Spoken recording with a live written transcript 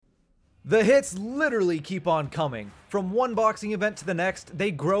The hits literally keep on coming. From one boxing event to the next, they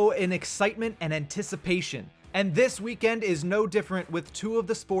grow in excitement and anticipation. And this weekend is no different, with two of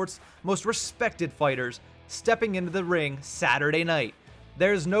the sport's most respected fighters stepping into the ring Saturday night.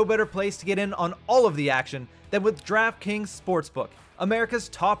 There's no better place to get in on all of the action than with DraftKings Sportsbook, America's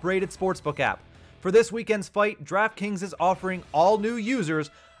top-rated sportsbook app. For this weekend's fight, DraftKings is offering all new users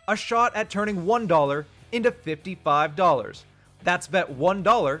a shot at turning $1 into $55. That's bet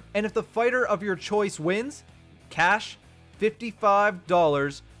 $1, and if the fighter of your choice wins, cash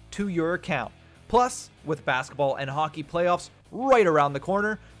 $55 to your account. Plus, with basketball and hockey playoffs right around the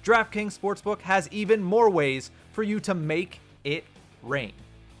corner, DraftKings Sportsbook has even more ways for you to make it rain.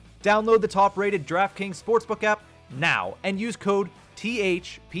 Download the top-rated DraftKings Sportsbook app now and use code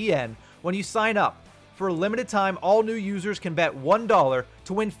THPN when you sign up. For a limited time, all new users can bet $1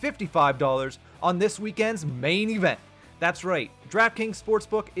 to win $55 on this weekend's main event. That's right, DraftKings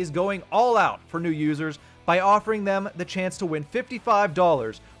Sportsbook is going all out for new users by offering them the chance to win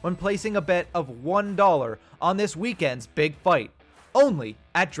 $55 when placing a bet of $1 on this weekend's big fight. Only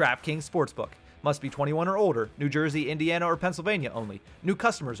at DraftKings Sportsbook. Must be 21 or older. New Jersey, Indiana, or Pennsylvania only. New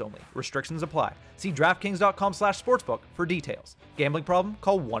customers only. Restrictions apply. See DraftKings.com/sportsbook for details. Gambling problem?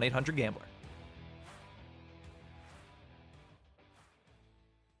 Call 1-800-GAMBLER.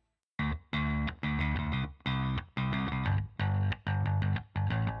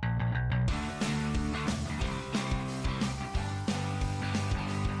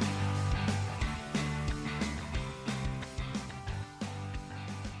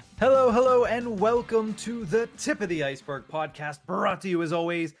 Hello, and welcome to the Tip of the Iceberg podcast, brought to you as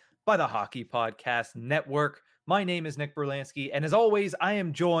always by the Hockey Podcast Network. My name is Nick Berlansky, and as always, I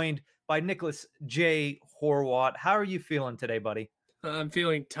am joined by Nicholas J. Horwat. How are you feeling today, buddy? I'm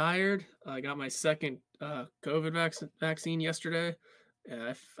feeling tired. I got my second COVID vaccine yesterday.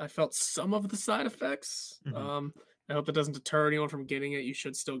 I felt some of the side effects. I hope that doesn't deter anyone from getting it. You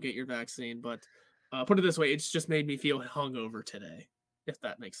should still get your vaccine, but put it this way, it's just made me feel hungover today, if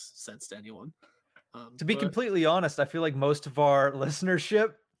that makes sense to anyone. To be completely honest, I feel like most of our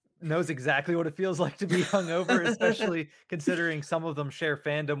listenership knows exactly what it feels like to be hungover, especially considering some of them share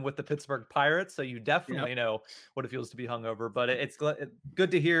fandom with the Pittsburgh Pirates. So you definitely know what it feels to be hungover, but it's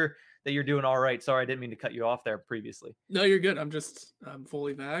good to hear that you're doing all right. Sorry, I didn't mean to cut you off there previously. No, you're good. I'm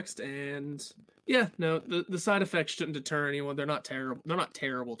fully vaxxed, and the side effects shouldn't deter anyone. They're not terrible. They're not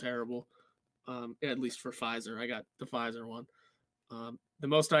terrible. At least for Pfizer. I got the Pfizer one. The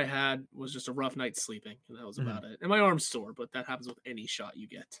most I had was just a rough night sleeping, and that was about it. And my arm's sore, but that happens with any shot you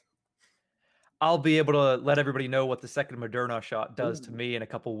get. I'll be able to let everybody know what the second Moderna shot does to me in a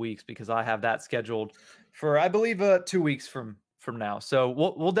couple weeks, because I have that scheduled for, I believe, 2 weeks from now. So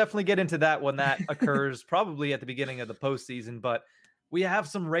we'll definitely get into that when that occurs, probably at the beginning of the postseason. But we have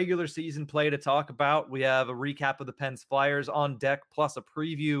some regular season play to talk about. We have a recap of the Pens Flyers on deck, plus a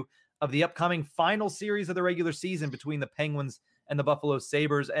preview of the upcoming final series of the regular season between the Penguins and the Buffalo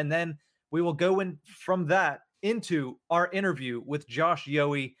Sabres. And then we will go in from that into our interview with Josh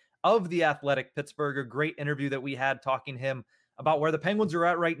Yohe of The Athletic Pittsburgh. A great interview that we had, talking to him about where the Penguins are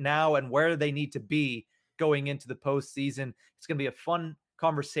at right now and where they need to be going into the postseason. It's going to be a fun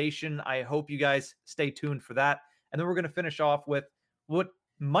conversation. I hope you guys stay tuned for that. And then we're going to finish off with what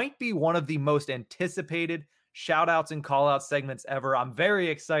might be one of the most anticipated shout outs and call out segments ever. I'm very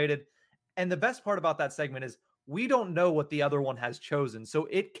excited. And the best part about that segment is we don't know what the other one has chosen, so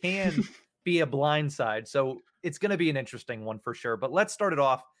it can be a blindside. So it's going to be an interesting one for sure. But let's start it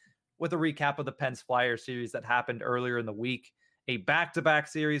off with a recap of the Pens Flyers series that happened earlier in the week. A back-to-back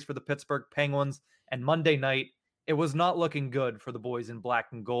series for the Pittsburgh Penguins. And Monday night, it was not looking good for the boys in black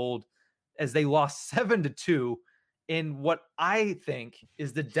and gold, as they lost 7-2 in what I think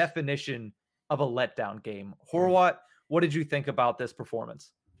is the definition of a letdown game. Horwat, what did you think about this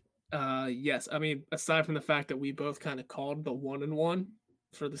performance? Yes. I mean, aside from the fact that we both kind of called the 1-1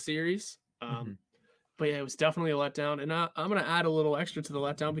 for the series, but yeah, it was definitely a letdown. And I'm going to add a little extra to the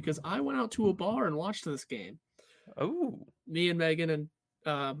letdown because I went out to a bar and watched this game. Oh, me and Megan and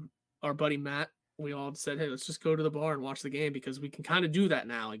our buddy Matt, we all said, hey, let's just go to the bar and watch the game because we can kind of do that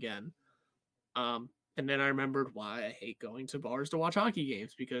now again. And then I remembered why I hate going to bars to watch hockey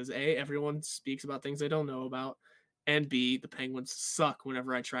games, because A, everyone speaks about things they don't know about, and B, the Penguins suck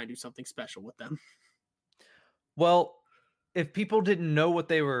whenever I try and do something special with them. Well, if people didn't know what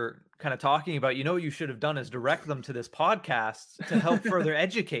they were kind of talking about, you know what you should have done is direct them to this podcast to help further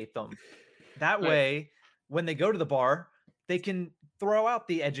educate them. That way, when they go to the bar, they can throw out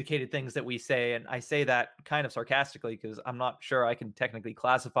the educated things that we say. And I say that kind of sarcastically because I'm not sure I can technically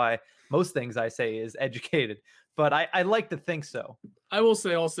classify most things I say as educated. but I like to think so. I will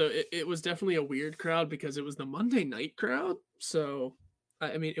say also, it was definitely a weird crowd because it was the Monday night crowd. So,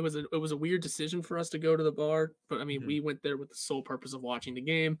 I mean, it was a weird decision for us to go to the bar, but I mean, Mhm. we went there with the sole purpose of watching the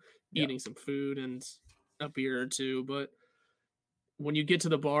game, Yeah. eating some food and a beer or two. But when you get to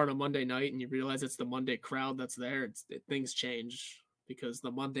the bar on a Monday night and you realize it's the Monday crowd that's there, things change because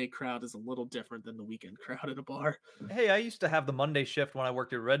the Monday crowd is a little different than the weekend crowd at a bar. Hey, I used to have the Monday shift when I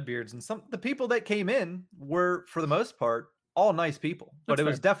worked at Redbeards, and the people that came in were, for the most part, all nice people. But That's it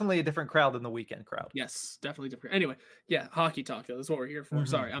fair. was definitely a different crowd than the weekend crowd. Yes, definitely different. Anyway, yeah, hockey talk though. That's what we're here for. Mhm.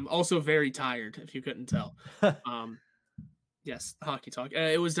 Sorry, I'm also very tired. If you couldn't tell. Um, yes, hockey talk.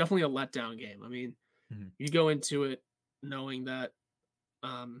 It was definitely a letdown game. I mean, Mhm. you go into it knowing that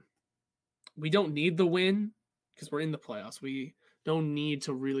um, we don't need the win because we're in the playoffs. We don't need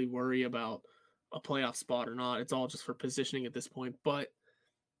to really worry about a playoff spot or not. It's all just for positioning at this point. But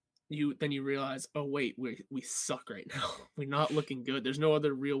you realize, oh wait, we suck right now. We're not looking good. There's no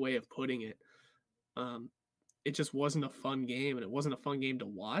other real way of putting it. Um, it just wasn't a fun game, and it wasn't a fun game to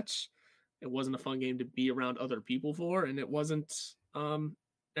watch. It wasn't a fun game to be around other people for, and it wasn't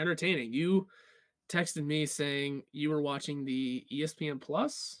entertaining. You texted me saying you were watching the ESPN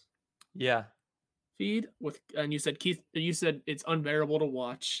Plus Yeah. feed and you said you said it's unbearable to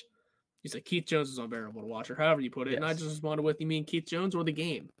watch. You said Keith Jones is unbearable to watch, or however you put it, and I Yes. just responded with, you mean Keith Jones or the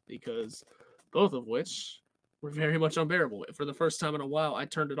game? Because both of which were very much unbearable. For the first time in a while, I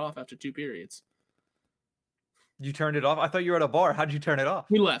turned it off after 2 periods. You turned it off? I thought you were at a bar. How'd you turn it off?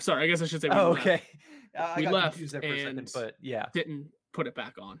 We left. Sorry, I guess I should say we Oh, left. okay. I We got left confused there for a second, and but yeah. didn't put it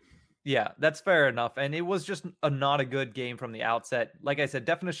back on. Yeah, that's fair enough. And it was just not a good game from the outset. Like I said,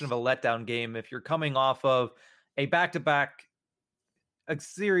 definition of a letdown game. If you're coming off of a back-to-back a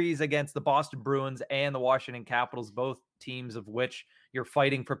series against the Boston Bruins and the Washington Capitals, both teams of which you're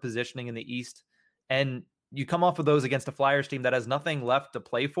fighting for positioning in the East, and you come off of those against a Flyers team that has nothing left to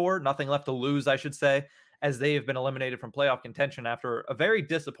play for, nothing left to lose, I should say, as they have been eliminated from playoff contention after a very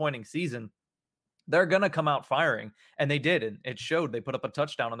disappointing season. They're going to come out firing. And they did. And it showed. They put up a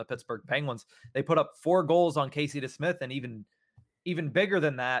touchdown on the Pittsburgh Penguins. They put up 4 goals on Casey DeSmith. And even bigger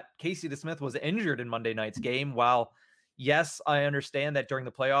than that, Casey DeSmith was injured in Monday night's game. While, yes, I understand that during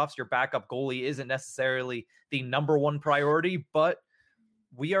the playoffs, your backup goalie isn't necessarily the number one priority, but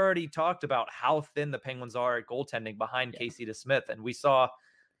we already talked about how thin the Penguins are at goaltending behind Casey DeSmith. And we saw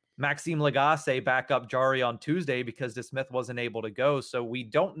Maxime Lagacé back up Jari on Tuesday because DeSmith wasn't able to go. So we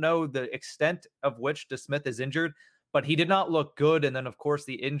don't know the extent of which DeSmith is injured, but he did not look good. And then, of course,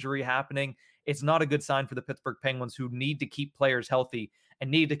 the injury happening. It's not a good sign for the Pittsburgh Penguins, who need to keep players healthy and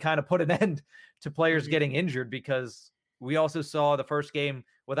need to kind of put an end to players getting injured, because we also saw the first game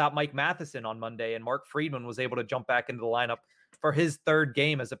without Mike Matheson on Monday, and Mark Friedman was able to jump back into the lineup for his 3rd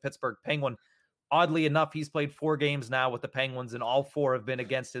game as a Pittsburgh Penguin. Oddly enough, he's played 4 games now with the Penguins, and all 4 have been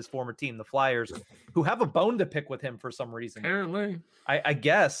against his former team, the Flyers, who have a bone to pick with him for some reason. Apparently. I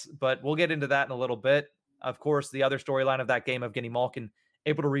guess, but we'll get into that in a little bit. Of course, the other storyline of that game, Evgeny Malkin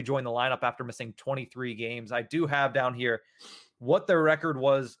able to rejoin the lineup after missing 23 games. I do have down here what their record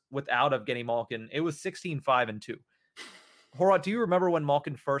was without Evgeny Malkin. It was 16-5-2. Horat, do you remember when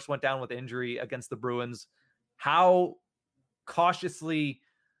Malkin first went down with injury against the Bruins, how cautiously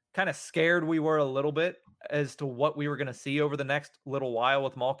kind of scared we were a little bit as to what we were going to see over the next little while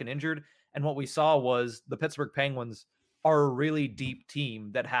with Malkin injured? And what we saw was the Pittsburgh Penguins are a really deep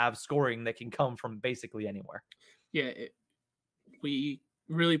team that have scoring that can come from basically anywhere. Yeah, we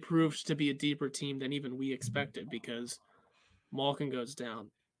really proved to be a deeper team than even we expected, because Malkin goes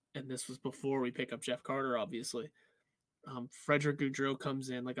down, and this was before we pick up Jeff Carter, obviously. Frederick Gaudreau comes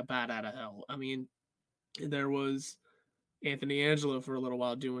in like a bat out of hell. I mean, there was Anthony Angelo for a little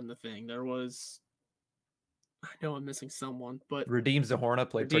while doing the thing. There was, I know I'm missing someone, but Radim Zohorna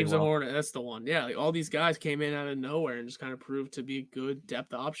played pretty well. Zohorna, that's the one. Yeah, like all these guys came in out of nowhere and just kind of proved to be good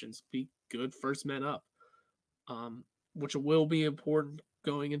depth options, be good first men up, which will be important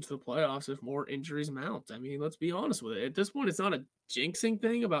going into the playoffs if more injuries mount. I mean, let's be honest with it. At this point, it's not a jinxing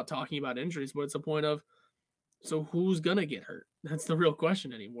thing about talking about injuries, but it's a point of, so who's going to get hurt? That's the real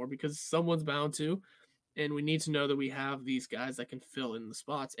question anymore, because someone's bound to, and we need to know that we have these guys that can fill in the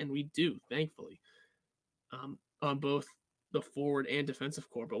spots, and we do, thankfully, on both the forward and defensive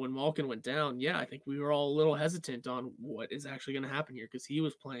core. But when Malkin went down, yeah, I think we were all a little hesitant on what is actually going to happen here, because he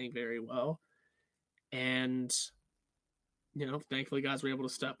was playing very well. And, you know, thankfully guys were able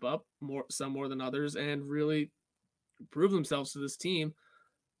to step up, some more than others, and really prove themselves to this team.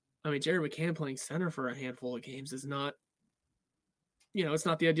 I mean, Jerry McCann playing center for a handful of games is not, you know, it's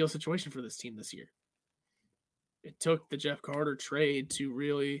not the ideal situation for this team this year. It took the Jeff Carter trade to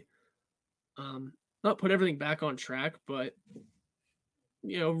really not put everything back on track, but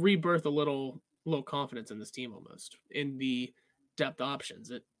rebirth a little confidence in this team almost in the depth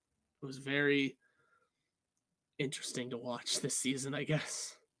options. It was very interesting to watch this season, I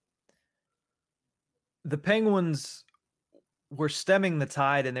guess. The Penguins were stemming the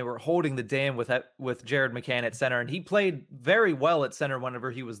tide and they were holding the dam with Jared McCann at center, and he played very well at center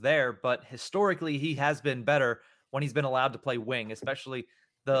whenever he was there, but historically he has been better when he's been allowed to play wing, especially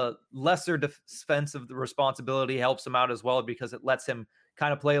the lesser defensive responsibility helps him out as well because it lets him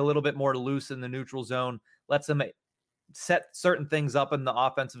kind of play a little bit more loose in the neutral zone, lets him set certain things up in the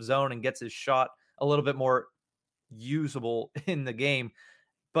offensive zone and gets his shot a little bit more usable in the game.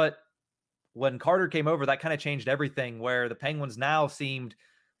 But when Carter came over, that kind of changed everything, where the Penguins now seemed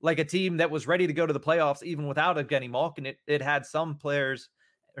like a team that was ready to go to the playoffs even without Evgeny Malkin. It had some players,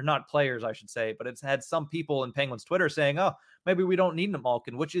 or not players, I should say, but it's had some people in Penguins Twitter saying, oh, maybe we don't need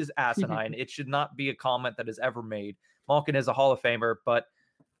Malkin, which is asinine. It should not be a comment that is ever made. Malkin is a Hall of Famer, but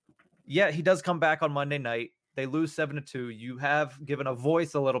yeah, he does come back on Monday night. They lose 7-2. You have given a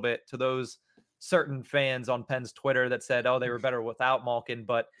voice a little bit to those certain fans on Penn's Twitter that said, oh, they were better without Malkin,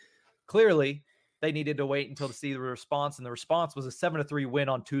 but clearly, they needed to wait until to see the response, and the response was a 7-3 win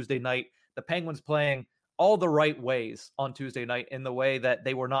on Tuesday night. The Penguins playing all the right ways on Tuesday night in the way that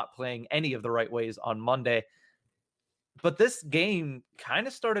they were not playing any of the right ways on Monday. But this game kind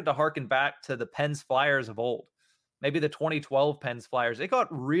of started to harken back to the Pens Flyers of old, maybe the 2012 Pens Flyers. It got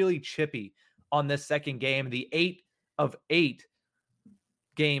really chippy on this second game. The 8 of 8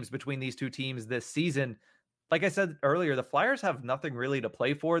 games between these two teams this season, like I said earlier, the Flyers have nothing really to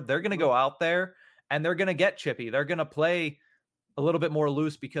play for. They're going to go out there and they're going to get chippy. They're going to play a little bit more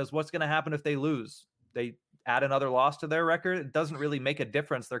loose because what's going to happen if they lose? They add another loss to their record. It doesn't really make a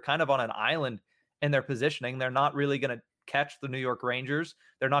difference. They're kind of on an island in their positioning. They're not really going to catch the New York Rangers.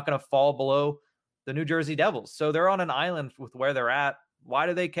 They're not going to fall below the New Jersey Devils. So they're on an island with where they're at. Why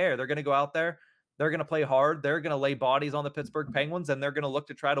do they care? They're going to go out there. They're going to play hard. They're going to lay bodies on the Pittsburgh Penguins, and they're going to look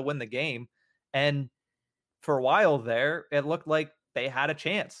to try to win the game. And for a while there, it looked like they had a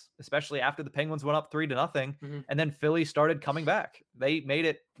chance, especially after the Penguins went up 3-0. Mm-hmm. And then Philly started coming back. They made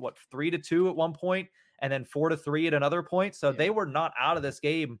it, 3-2 at one point, and then 4-3 at another point. So they were not out of this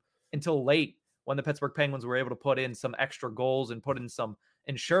game until late when the Pittsburgh Penguins were able to put in some extra goals and put in some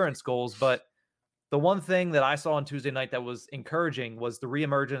insurance goals. But the one thing that I saw on Tuesday night that was encouraging was the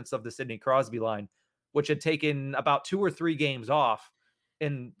reemergence of the Sidney Crosby line, which had taken about 2 or 3 games off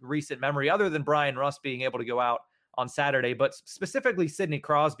in recent memory, other than Brian Rust being able to go out on Saturday, but specifically Sidney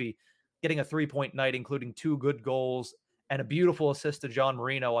Crosby getting a 3-point night, including 2 good goals and a beautiful assist to John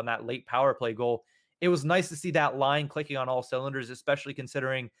Marino on that late power play goal. It was nice to see that line clicking on all cylinders, especially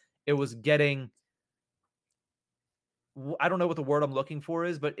considering it was getting, I don't know what the word I'm looking for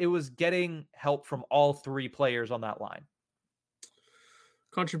is, but it was getting help from all 3 players on that line.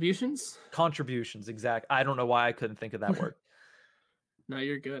 Contributions, exact. I don't know why I couldn't think of that word. No,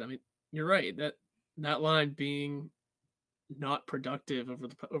 you're good. I mean, you're right. That line being not productive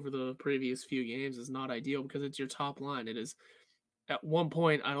over the previous few games is not ideal because it's your top line. It is at one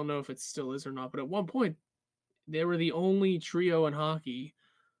point, I don't know if it still is or not, but at one point they were the only trio in hockey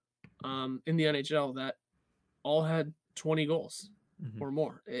in the NHL that all had 20 goals or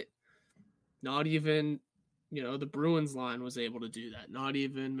more. Not even, the Bruins line was able to do that. Not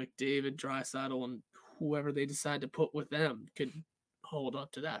even McDavid, Draisaitl, and whoever they decide to put with them could hold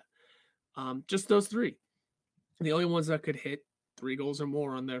up to that. Just those 3, the only ones that could hit 3 goals or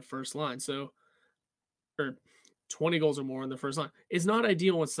more on their first line. So, or 20 goals or more on the first line. It's not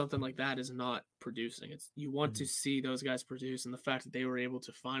ideal when something like that is not producing. You want to see those guys produce, and the fact that they were able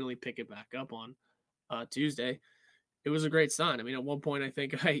to finally pick it back up on Tuesday, it was a great sign. I mean, at one point, I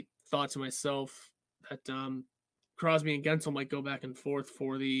think I thought to myself that Crosby and Gensel might go back and forth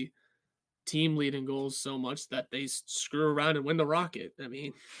for the team leading goals so much that they screw around and win the Rocket. I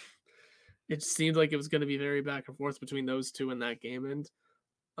mean, it seemed like it was going to be very back and forth between those two in that game, and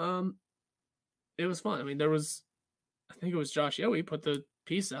it was fun. I mean, I think it was Josh Yohe put the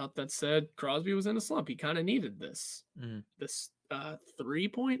piece out that said Crosby was in a slump. He kind of needed this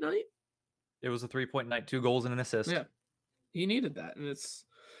 3-point night. It was a 3-point night, 2 goals and an assist. Yeah, he needed that, and it's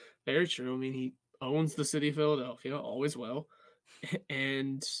very true. I mean, he owns the city of Philadelphia, always will,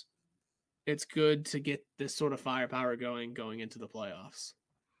 and it's good to get this sort of firepower going into the playoffs.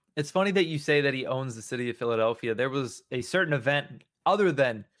 It's funny that you say that he owns the city of Philadelphia. There was a certain event other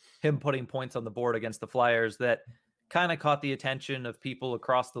than him putting points on the board against the Flyers that kind of caught the attention of people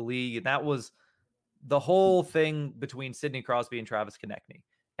across the league. And that was the whole thing between Sidney Crosby and Travis Konechny,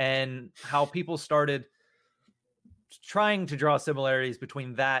 and how people started trying to draw similarities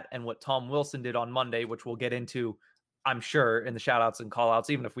between that and what Tom Wilson did on Monday, which we'll get into, I'm sure, in the shout outs and call outs.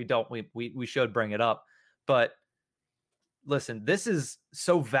 Even if we don't, we should bring it up. But listen, this is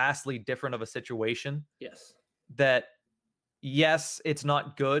so vastly different of a situation. Yes. That, yes, it's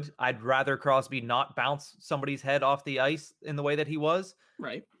not good. I'd rather Crosby not bounce somebody's head off the ice in the way that he was.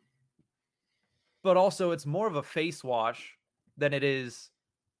 Right. But also, it's more of a face wash than it is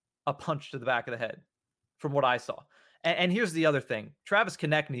a punch to the back of the head, from what I saw. And here's the other thing. Travis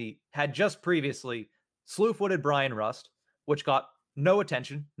Konecny had just previously slew-footed Brian Rust, which got no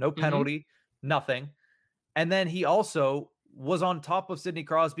attention, no penalty, nothing. And then he also was on top of Sidney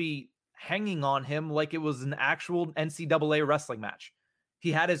Crosby, hanging on him like it was an actual NCAA wrestling match.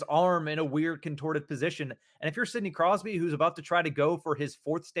 He had his arm in a weird contorted position. And if you're Sidney Crosby, who's about to try to go for his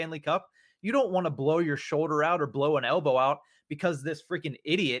 4th Stanley Cup, you don't want to blow your shoulder out or blow an elbow out because this freaking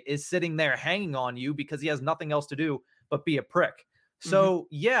idiot is sitting there hanging on you because he has nothing else to do but be a prick. So,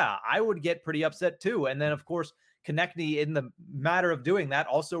 yeah, I would get pretty upset too. And then, of course, Konecny, in the matter of doing that,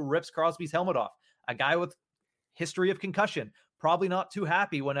 also rips Crosby's helmet off. A guy with history of concussion, probably not too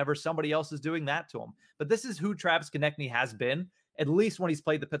happy whenever somebody else is doing that to him. But this is who Travis Konecny has been, at least when he's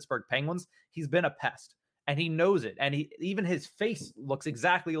played the Pittsburgh Penguins. He's been a pest, and he knows it. And even his face looks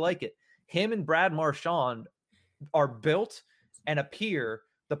exactly like it. Him and Brad Marchand are built and appear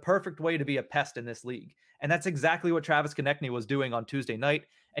the perfect way to be a pest in this league. And that's exactly what Travis Konecny was doing on Tuesday night.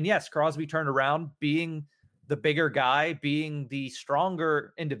 And yes, Crosby turned around, being the bigger guy, being the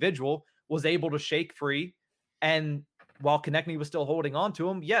stronger individual, was able to shake free. And while Konecny was still holding on to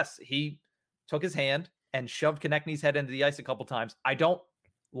him, yes, he took his hand and shoved Konechny's head into the ice a couple times. I don't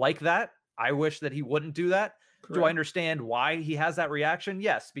like that. I wish that he wouldn't do that. Correct. Do I understand why he has that reaction?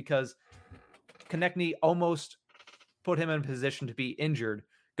 Yes, because Konecny almost put him in a position to be injured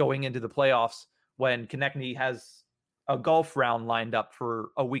going into the playoffs when Konecny has a golf round lined up for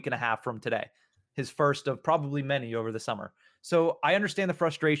a week and a half from today, his first of probably many over the summer. So I understand the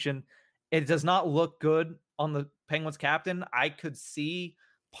frustration. It does not look good on the Penguins captain. I could see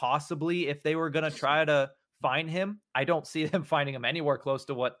possibly if they were going to try to fine him. I don't see them finding him anywhere close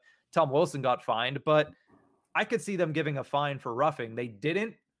to what Tom Wilson got fined, but I could see them giving a fine for roughing. They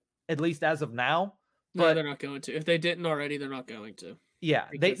didn't, at least as of now. But no, they're not going to. If they didn't already, they're not going to. Yeah,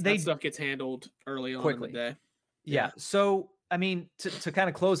 that stuff gets handled early on quickly in the day. Yeah. So, I mean, to kind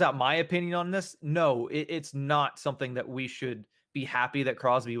of close out my opinion on this, no, it's not something that we should be happy that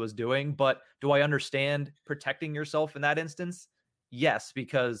Crosby was doing. But do I understand protecting yourself in that instance? Yes,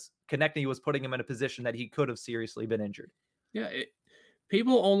 because Konecny was putting him in a position that he could have seriously been injured. Yeah,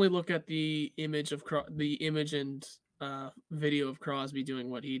 people only look at the image of and video of Crosby doing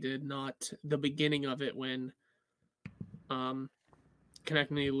what he did, not the beginning of it when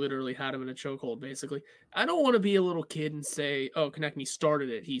Konecny literally had him in a chokehold, basically. I don't want to be a little kid and say, oh, Konecny started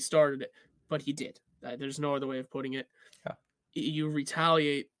it. He started it. But he did. There's no other way of putting it. Yeah. You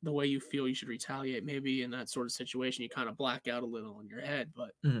retaliate the way you feel you should retaliate. Maybe in that sort of situation, you kind of black out a little in your head.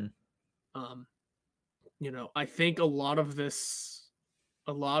 But, I think a lot of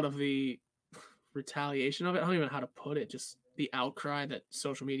the retaliation of it, I don't even know how to put it, just the outcry that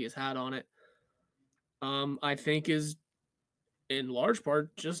social media has had on it, I think is in large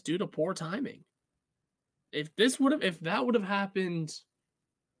part just due to poor timing. If that would have happened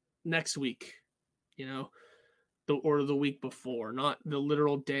next week, or the week before, not the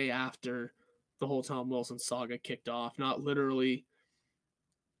literal day after the whole Tom Wilson saga kicked off, not literally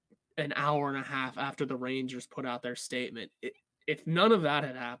an hour and a half after the Rangers put out their statement. If none of that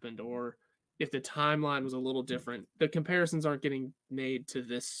had happened, or if the timeline was a little different, the comparisons aren't getting made to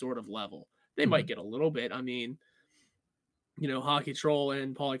this sort of level. They might get a little bit. I mean, Hockey Troll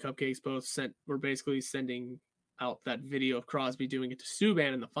and Paulie Cupcakes both were basically sending out that video of Crosby doing it to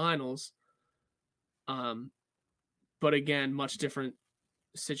Subban in the finals. But again, much different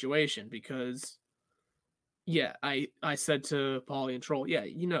situation because, yeah, I said to Paulie and Troll, yeah,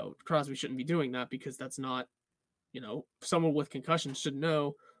 Crosby shouldn't be doing that because that's not, someone with concussion should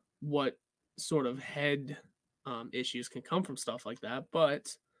know what sort of head issues can come from stuff like that.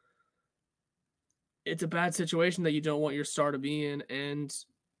 But it's a bad situation that you don't want your star to be in. And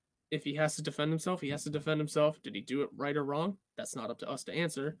if he has to defend himself, he has to defend himself. Did he do it right or wrong? That's not up to us to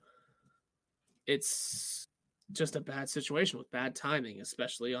answer. It's just a bad situation with bad timing,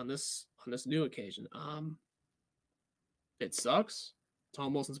 especially on this new occasion. It sucks.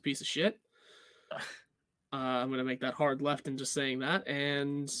 Tom Wilson's a piece of shit. I'm going to make that hard left in just saying that.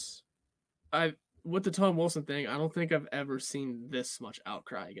 And with the Tom Wilson thing, I don't think I've ever seen this much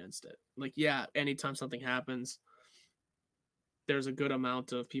outcry against it. Like, yeah, anytime something happens, there's a good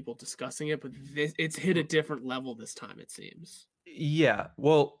amount of people discussing it, but it's hit a different level this time, it seems. Yeah.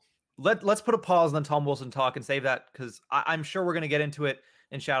 Well, let's put a pause on Tom Wilson talk and save that, because I'm sure we're going to get into it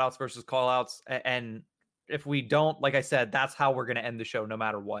in shoutouts versus callouts. And if we don't, like I said, that's how we're going to end the show no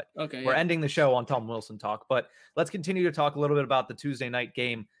matter what. Okay. We're ending the show on Tom Wilson talk, but let's continue to talk a little bit about the Tuesday night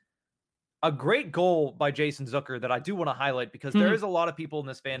game. A great goal by Jason Zucker that I do want to highlight, because there is a lot of people in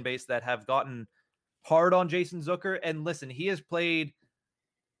this fan base that have gotten hard on Jason Zucker. And listen, he has played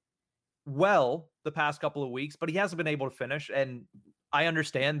well the past couple of weeks, but he hasn't been able to finish. And I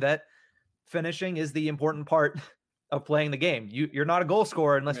understand that finishing is the important part of playing the game. You're not a goal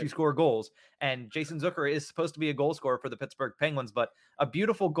scorer unless you score goals. And Jason Zucker is supposed to be a goal scorer for the Pittsburgh Penguins, but a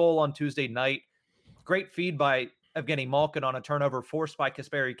beautiful goal on Tuesday night. Great feed by Evgeny Malkin on a turnover forced by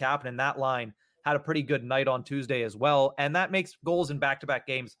Kasperi Kapanen. That line had a pretty good night on Tuesday as well. And that makes goals in back-to-back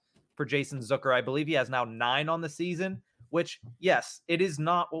games for Jason Zucker. I believe he has now 9 on the season, which, yes, it is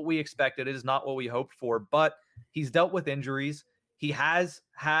not what we expected. It is not what we hoped for, but he's dealt with injuries. He has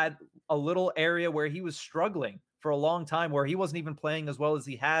had a little area where he was struggling for a long time, where he wasn't even playing as well as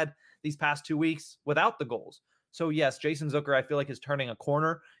he had these past 2 weeks without the goals. So yes, Jason Zucker, I feel like, is turning a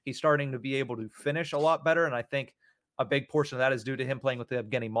corner. He's starting to be able to finish a lot better. And I think a big portion of that is due to him playing with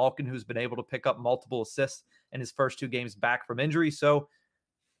Evgeny Malkin, who's been able to pick up multiple assists in his first 2 games back from injury. So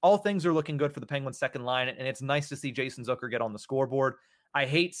all things are looking good for the Penguins' second line, and it's nice to see Jason Zucker get on the scoreboard. I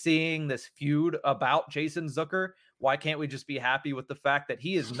hate seeing this feud about Jason Zucker. Why can't we just be happy with the fact that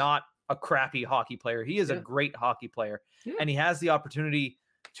he is not a crappy hockey player? He is a great hockey player, and he has the opportunity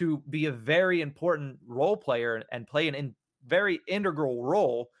to be a very important role player and play an very integral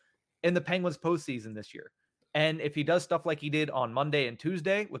role in the Penguins postseason this year. And if he does stuff like he did on Monday and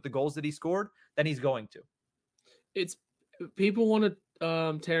Tuesday with the goals that he scored, then he's going to. It's people want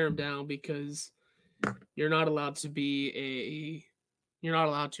to tear him down because you're not allowed to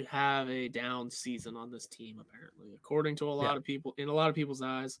have a down season on this team, apparently, according to a lot of people. In a lot of people's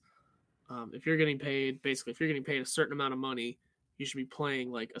eyes, if you're getting paid a certain amount of money, you should be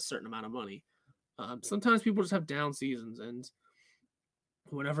playing like a certain amount of money. Sometimes people just have down seasons, and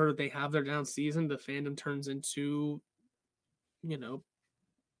whenever they have their down season, the fandom turns into,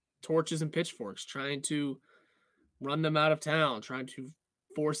 torches and pitchforks, trying to run them out of town, trying to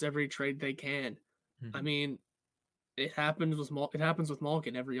force every trade they can. Mm-hmm. I mean, it happens with Malkin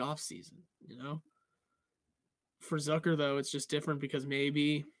every offseason, For Zucker, though, it's just different because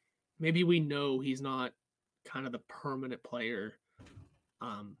maybe we know he's not kind of the permanent player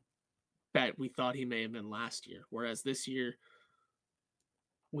that we thought he may have been last year. Whereas this year,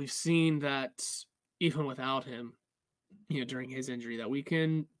 we've seen that even without him, during his injury, that we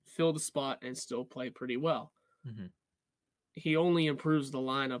can fill the spot and still play pretty well. Mm-hmm. He only improves the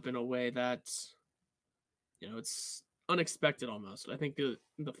lineup in a way that, it's unexpected almost. I think the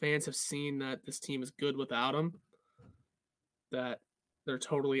fans have seen that this team is good without him, that they're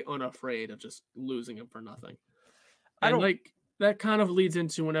totally unafraid of just losing him for nothing. That kind of leads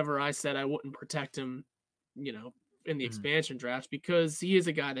into whenever I said I wouldn't protect him, in the expansion draft, because he is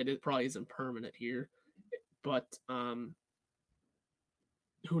a guy that probably isn't permanent here. But who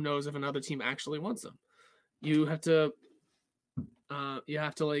knows if another team actually wants him? You have to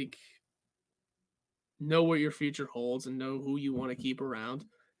know what your future holds and know who you want to keep around.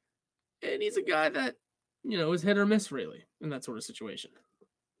 And he's a guy that, is hit or miss really in that sort of situation.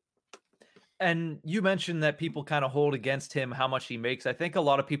 And you mentioned that people kind of hold against him how much he makes. I think a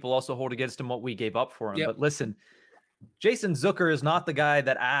lot of people also hold against him what we gave up for him. Yep. But listen, Jason Zucker is not the guy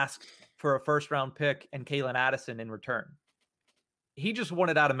that asked for a first-round pick and Kalen Addison in return. He just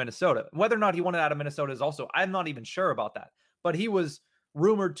wanted out of Minnesota. Whether or not he wanted out of Minnesota is also, I'm not even sure about that. But he was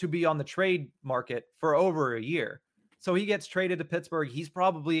rumored to be on the trade market for over a year. So he gets traded to Pittsburgh. He's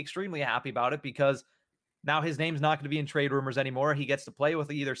probably extremely happy about it because now his name's not going to be in trade rumors anymore. He gets to play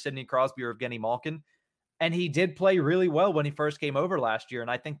with either Sidney Crosby or Evgeny Malkin. And he did play really well when he first came over last year.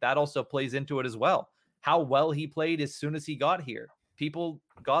 And I think that also plays into it as well. How well he played as soon as he got here. People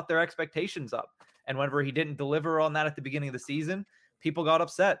got their expectations up. And whenever he didn't deliver on that at the beginning of the season, people got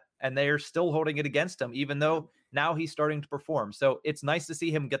upset. And they are still holding it against him, even though now he's starting to perform. So it's nice to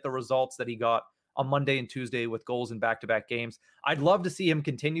see him get the results that he got on Monday and Tuesday with goals in back-to-back games. I'd love to see him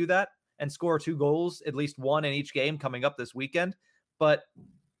continue that and score 2 goals, at least 1 in each game coming up this weekend. But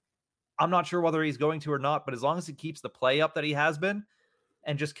I'm not sure whether he's going to or not. But as long as he keeps the play up that he has been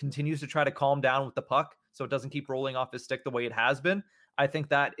and just continues to try to calm down with the puck so it doesn't keep rolling off his stick the way it has been, I think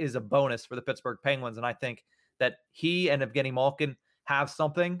that is a bonus for the Pittsburgh Penguins. And I think that he and Evgeny Malkin have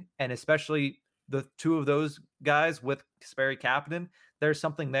something, and especially the 2 of those guys with Kasperi Kapanen, there's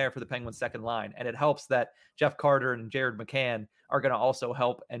something there for the Penguins second line. And it helps that Jeff Carter and Jared McCann are going to also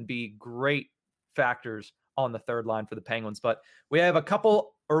help and be great factors on the third line for the Penguins. But we have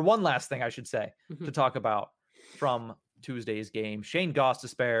one last thing I should say to talk about from Tuesday's game. Shane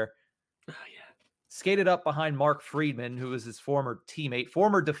Gostisbehere skated up behind Mark Friedman, who was his former teammate,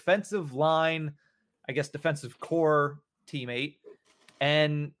 former defensive line, I guess defensive core teammate.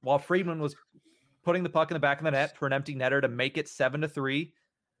 And while Friedman was putting the puck in the back of the net for an empty netter to make it 7-3,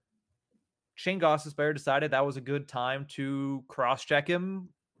 Shane Gostisbehere decided that was a good time to cross-check him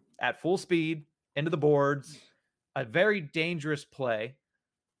at full speed into the boards. A very dangerous play.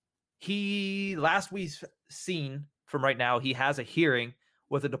 Last we've seen from right now, he has a hearing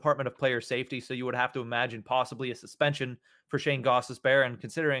with the Department of Player Safety, so you would have to imagine possibly a suspension for Shane Gostisbehere, and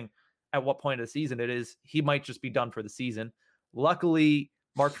considering at what point of the season it is, he might just be done for the season. Luckily,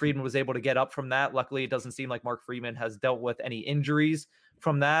 Mark Friedman was able to get up from that. Luckily, it doesn't seem like Mark Friedman has dealt with any injuries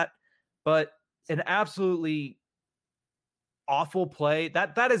from that, but an absolutely awful play.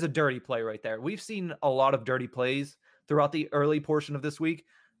 That is a dirty play right there. We've seen a lot of dirty plays throughout the early portion of this week.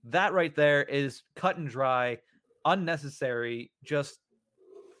 That right there is cut and dry, unnecessary, just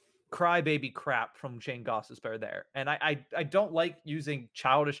crybaby crap from Shane Gostisbehere there. And I don't like using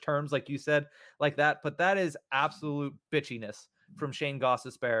childish terms like you said like that, but that is absolute bitchiness from Shane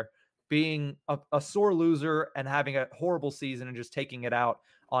Gostisbehere, being a sore loser and having a horrible season and just taking it out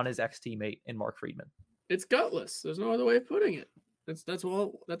on his ex-teammate in Mark Friedman. It's gutless. There's no other way of putting it. That's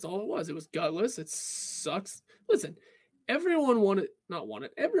all it was. It was gutless. It sucks. Listen, everyone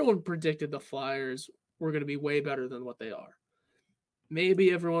everyone predicted the Flyers were going to be way better than what they are.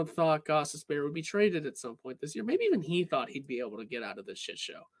 Maybe everyone thought Gostisbehere would be traded at some point this year. Maybe even he thought he'd be able to get out of this shit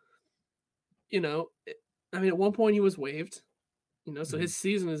show. At one point he was waived, so his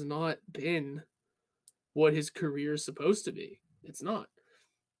season has not been what his career is supposed to be. It's not.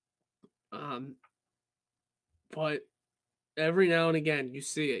 But every now and again, you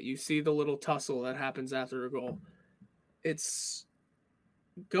see it. You see the little tussle that happens after a goal. It's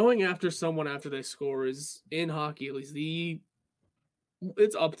going after someone after they score is, in hockey at least,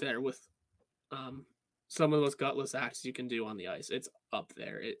 it's up there with some of the most gutless acts you can do on the ice. It's up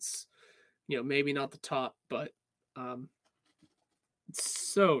there. It's, maybe not the top, but it's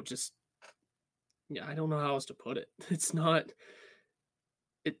so just, I don't know how else to put it. It's not,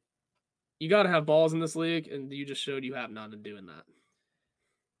 you got to have balls in this league, and you just showed you have none in doing that.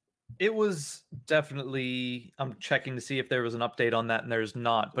 It was definitely, I'm checking to see if there was an update on that, and there's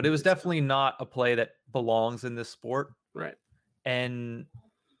not, but it was definitely not a play that belongs in this sport. Right. And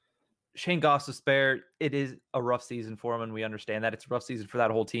Shane Gostisbehere, it is a rough season for him, and we understand that. It's a rough season for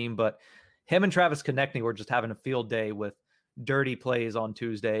that whole team, but him and Travis Konechny were just having a field day with dirty plays on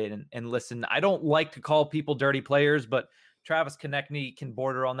Tuesday. And listen, I don't like to call people dirty players, but Travis Konechny can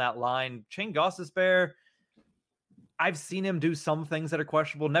border on that line. Shane Gostisbehere, I've seen him do some things that are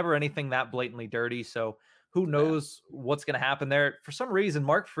questionable, never anything that blatantly dirty. So who knows what's going to happen there? For some reason,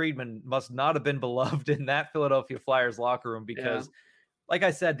 Mark Friedman must not have been beloved in that Philadelphia Flyers locker room because, like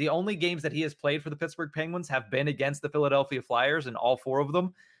I said, the only games that he has played for the Pittsburgh Penguins have been against the Philadelphia Flyers, and all four of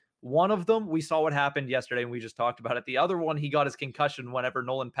them. One of them, we saw what happened yesterday, and we just talked about it. The other one, he got his concussion whenever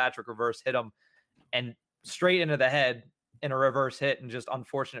Nolan Patrick reverse hit him and straight into the head in a reverse hit, and just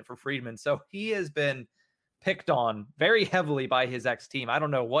unfortunate for Friedman. So he has been picked on very heavily by his ex-team. I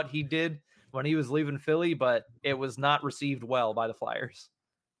don't know what he did when he was leaving Philly, but it was not received well by the Flyers.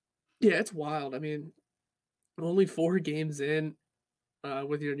 Yeah, it's wild. I mean, only 4 games in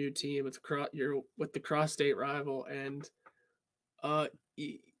with your new team. You're with the cross-state rival, and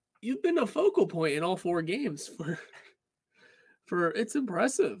you've been a focal point in all 4 games for it's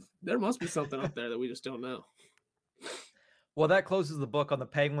impressive. There must be something up there that we just don't know. Well, that closes the book on the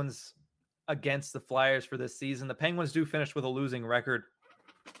Penguins against the Flyers for this season. The Penguins do finish with a losing record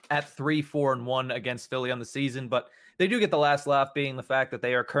at 3-4-1 against Philly on the season, but they do get the last laugh, being the fact that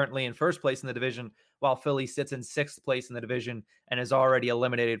they are currently in first place in the division, while Philly sits in 6th place in the division and is already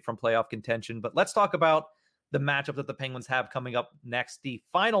eliminated from playoff contention. But let's talk about the matchup that the Penguins have coming up next, the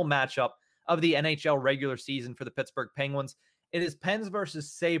final matchup of the NHL regular season for the Pittsburgh Penguins. It is Pens versus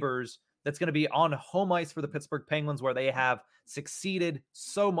Sabres. That's going to be on home ice for the Pittsburgh Penguins, where they have succeeded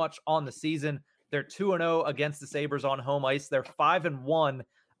so much on the season. They're 2-0 against the Sabres on home ice. They're 5-1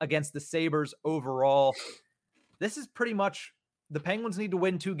 against the Sabres overall. This is pretty much, the Penguins need to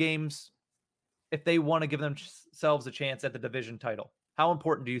win 2 games if they want to give themselves a chance at the division title. How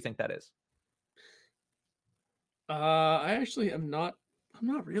important do you think that is? I actually I'm not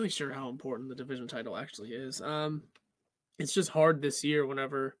really sure how important the division title actually is. It's just hard this year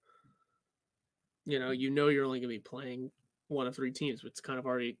whenever you're only going to be playing one of three teams. It's kind of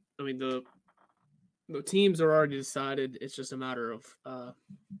already, I mean, the teams are already decided. It's just a matter of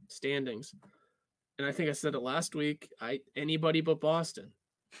standings. And I think I said it last week. Anybody but Boston.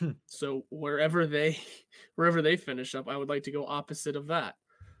 So wherever they finish up, I would like to go opposite of that.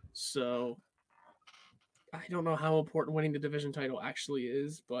 So I don't know how important winning the division title actually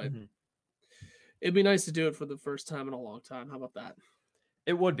is, but it'd be nice to do it for the first time in a long time. How about that?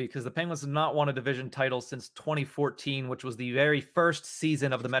 It would be, because the Penguins have not won a division title since 2014, which was the very first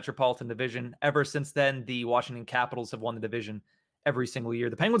season of the Metropolitan Division. Ever since then, the Washington Capitals have won the division every single year.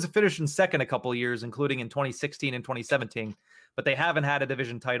 The Penguins have finished in second a couple of years, including in 2016 and 2017, but they haven't had a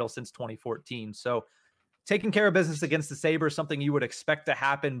division title since 2014. So taking care of business against the Sabres, something you would expect to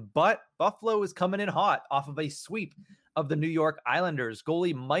happen, but Buffalo is coming in hot off of a sweep of the New York Islanders.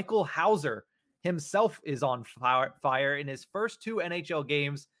 Goalie Michael Hauser himself is on fire. In his first two NHL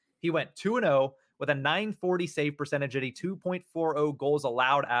games, he went 2-0 with a .940 save percentage at a 2.40 goals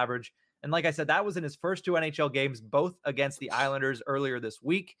allowed average. And like I said, that was in his first two NHL games, both against the Islanders earlier this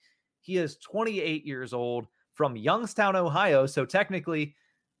week. He is 28 years old, from Youngstown, Ohio. So technically,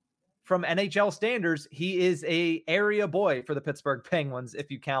 from NHL standards, he is a area boy for the Pittsburgh Penguins, if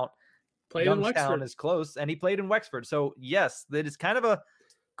you count Played Youngstown is close, and he played in Wexford. So yes, that is kind of a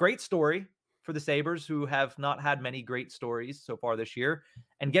great story for the Sabres, who have not had many great stories so far this year.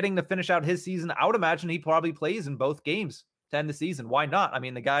 And getting to finish out his season, I would imagine he probably plays in both games to end the season. Why not? I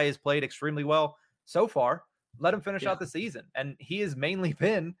mean, the guy has played extremely well so far. Let him finish out the season. And he has mainly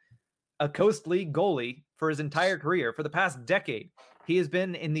been a Coast League goalie for his entire career. For the past decade, he has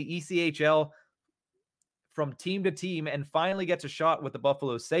been in the ECHL from team to team, and finally gets a shot with the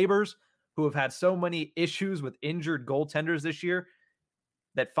Buffalo Sabres, who have had so many issues with injured goaltenders this year.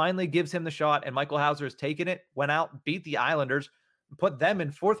 That finally gives him the shot, and Michael Hauser has taken it, went out, beat the Islanders, put them in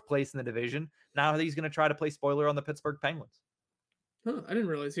fourth place in the division. Now he's going to try to play spoiler on the Pittsburgh Penguins. Huh, I didn't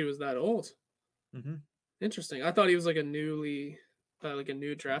realize he was that old. Interesting. I thought he was like a new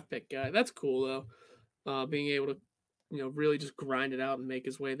draft pick guy. That's cool though. Being able to, really just grind it out and make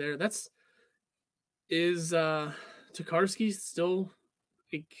his way there. Is Tokarski still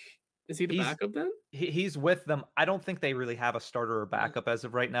like? Is he the backup then? He's with them. I don't think they really have a starter or backup as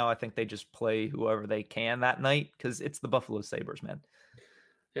of right now. I think they just play whoever they can that night, because it's the Buffalo Sabres, man.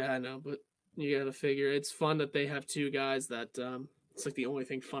 Yeah, I know, but you got to figure it's fun that they have two guys that it's like the only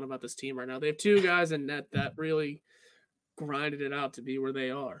thing fun about this team right now. They have two guys in net that really grinded it out to be where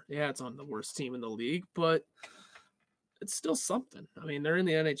they are. Yeah, it's on the worst team in the league, but it's still something. I mean, they're in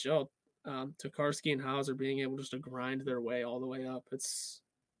the NHL. Tokarski and Hauser being able just to grind their way all the way up.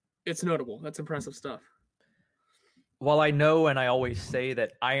 It's notable. That's impressive stuff. While I know, and I always say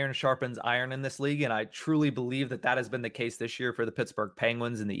that iron sharpens iron in this league, and I truly believe that that has been the case this year for the Pittsburgh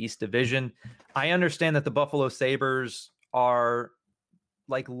Penguins in the East Division, I understand that the Buffalo Sabres are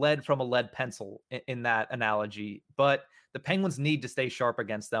like lead from a lead pencil in that analogy, but the Penguins need to stay sharp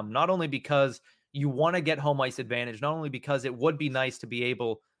against them, not only because you want to get home ice advantage, not only because it would be nice to be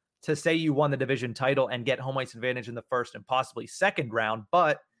able to say you won the division title and get home ice advantage in the first and possibly second round,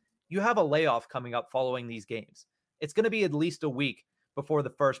 but you have a layoff coming up following these games. It's going to be at least a week before the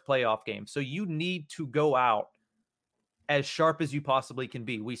first playoff game. So you need to go out as sharp as you possibly can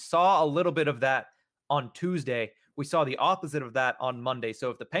be. We saw a little bit of that on Tuesday. We saw the opposite of that on Monday.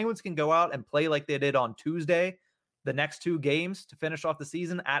 So if the Penguins can go out and play like they did on Tuesday, the next two games to finish off the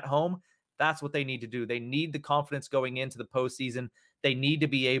season at home, that's what they need to do. They need the confidence going into the postseason. They need to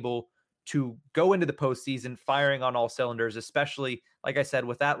be able to go into the postseason firing on all cylinders, especially, like I said,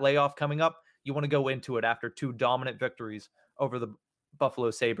 with that layoff coming up. You want to go into it after two dominant victories over the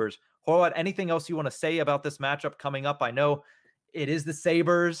Buffalo Sabres. Horwat, anything else you want to say about this matchup coming up? I know it is the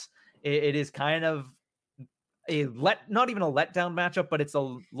Sabres. It is kind of not even a letdown matchup, but it's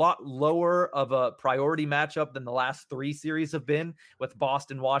a lot lower of a priority matchup than the last three series have been with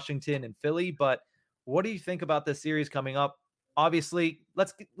Boston, Washington, and Philly. But what do you think about this series coming up? Obviously,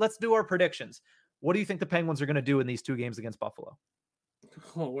 let's do our predictions. What do you think the Penguins are going to do in these two games against Buffalo?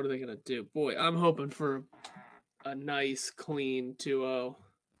 Oh, what are they going to do? Boy, I'm hoping for a nice, clean 2-0.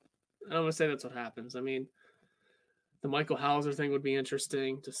 I'm going to say that's what happens. I mean, the Michael Hauser thing would be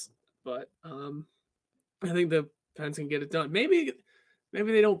interesting, but I think the Pens can get it done. Maybe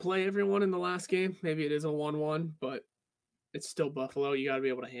they don't play everyone in the last game. Maybe it is a 1-1, but it's still Buffalo. You got to be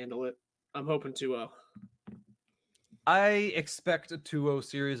able to handle it. I'm hoping 2-0. I expect a 2-0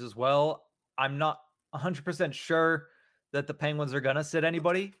 series as well. I'm not 100% sure that the Penguins are going to sit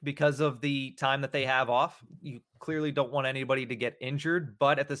anybody because of the time that they have off. You clearly don't want anybody to get injured,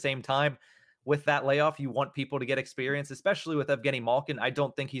 but at the same time, with that layoff, you want people to get experience, especially with Evgeny Malkin. I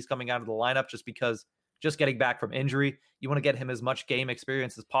don't think he's coming out of the lineup just because just getting back from injury. You want to get him as much game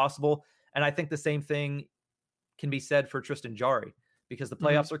experience as possible. And I think the same thing can be said for Tristan Jarry because the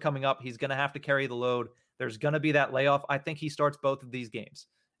playoffs are coming up. He's going to have to carry the load. There's going to be that layoff. I think he starts both of these games,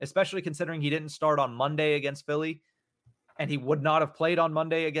 especially considering he didn't start on Monday against Philly, and he would not have played on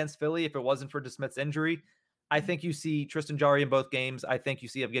Monday against Philly if it wasn't for DeSmith's injury. I think you see Tristan Jarry in both games. I think you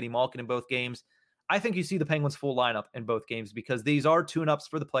see Evgeny Malkin in both games. I think you see the Penguins' full lineup in both games because these are tune-ups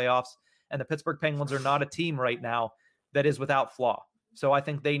for the playoffs, and the Pittsburgh Penguins are not a team right now that is without flaw. So I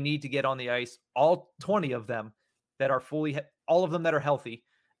think they need to get on the ice, all 20 of them that are all of them that are healthy,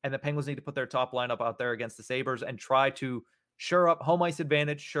 and the Penguins need to put their top lineup out there against the Sabres and try to shore up home ice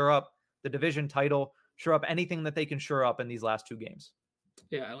advantage, shore up the division title, shore up anything that they can shore up in these last two games.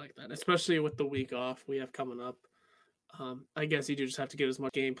 Yeah, I like that, especially with the week off we have coming up. I guess you do just have to get as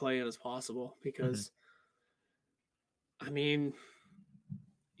much gameplay in as possible because, I mean,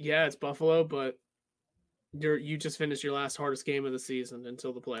 yeah, it's Buffalo, but you just finished your last hardest game of the season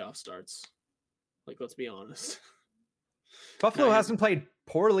until the playoff starts. Like, let's be honest. Buffalo hasn't played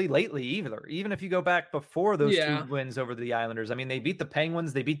poorly lately either. Even if you go back before those two wins over the Islanders, I mean, they beat the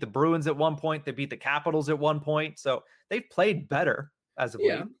Penguins, they beat the Bruins at one point, they beat the Capitals at one point, so they've played better as of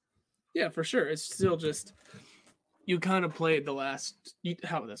late. Yeah, for sure. It's still just you kind of played the last.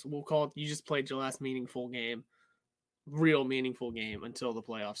 We'll call it. You just played your last real meaningful game until the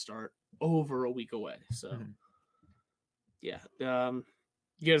playoffs start over a week away. So, you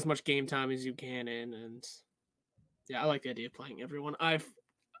get as much game time as you can in, and I like the idea of playing everyone. I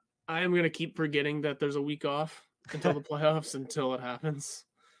am gonna keep forgetting that there's a week off until the playoffs until it happens.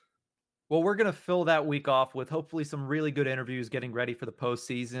 Well, we're going to fill that week off with hopefully some really good interviews getting ready for the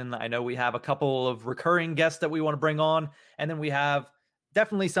postseason. I know we have a couple of recurring guests that we want to bring on, and then we have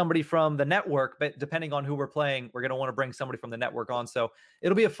definitely somebody from the network, but depending on who we're playing, we're going to want to bring somebody from the network on. So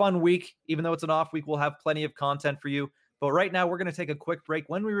it'll be a fun week. Even though it's an off week, we'll have plenty of content for you. But right now, we're going to take a quick break.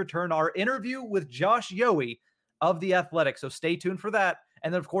 When we return, our interview with Josh Yohe of The Athletic. So stay tuned for that.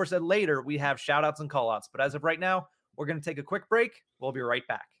 And then, of course, later, we have shout-outs and call-outs. But as of right now, we're going to take a quick break. We'll be right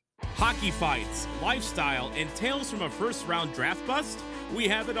back. Hockey fights, lifestyle, and tales from a first-round draft bust? We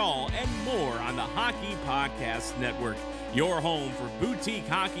have it all and more on the Hockey Podcast Network, your home for boutique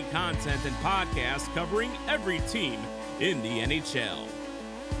hockey content and podcasts covering every team in the NHL.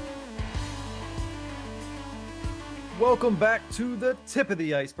 Welcome back to the Tip of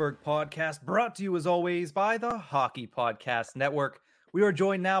the Iceberg podcast, brought to you as always by the Hockey Podcast Network. We are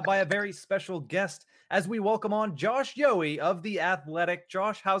joined now by a very special guest as we welcome on Josh Yohe of The Athletic.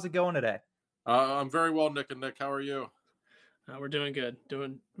 Josh, how's it going today? I'm very well, Nick. And Nick, how are you? We're doing good.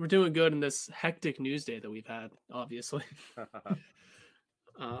 We're doing good in this hectic news day that we've had, obviously.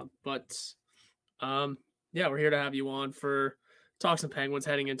 We're here to have you on for talk some Penguins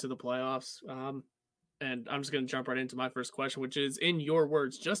heading into the playoffs. And I'm just going to jump right into my first question, which is, in your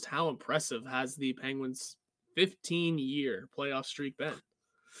words, just how impressive has the Penguins' 15-year playoff streak been?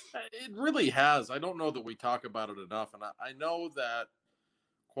 It really has. I don't know that we talk about it enough. And I know that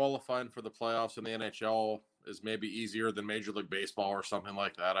qualifying for the playoffs in the NHL is maybe easier than Major League Baseball or something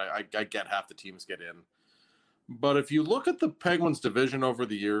like that. I get half the teams get in. But if you look at the Penguins division over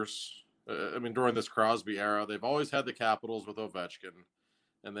the years, during this Crosby era, they've always had the Capitals with Ovechkin.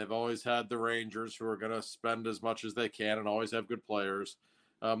 And they've always had the Rangers, who are going to spend as much as they can and always have good players.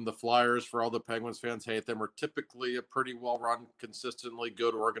 The Flyers, for all the Penguins fans hate them, are typically a pretty well-run, consistently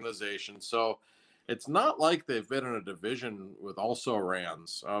good organization. So it's not like they've been in a division with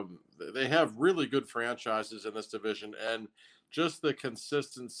also-rans. They have really good franchises in this division, and just the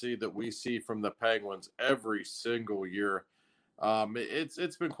consistency that we see from the Penguins every single year,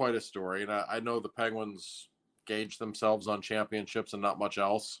 it's been quite a story. And I know the Penguins gauge themselves on championships and not much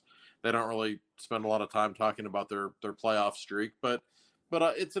else. They don't really spend a lot of time talking about their playoff streak, but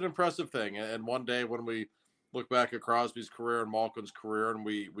it's an impressive thing. And one day when we look back at Crosby's career and Malkin's career and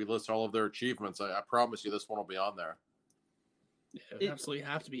we list all of their achievements, I promise you this one will be on there. Yeah, it would absolutely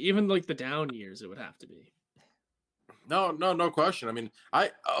have to be. Even like the down years, it would have to be. No question. I mean,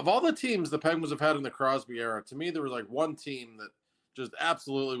 of all the teams the Penguins have had in the Crosby era, to me there was like one team that just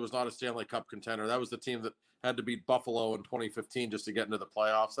absolutely was not a Stanley Cup contender. That was the team that had to beat Buffalo in 2015 just to get into the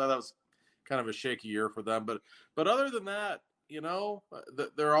playoffs. So that was kind of a shaky year for them. But other than that,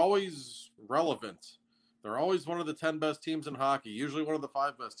 they're always relevant. They're always one of the 10 best teams in hockey, usually one of the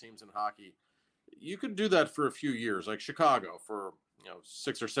 5 best teams in hockey. You can do that for a few years, like Chicago for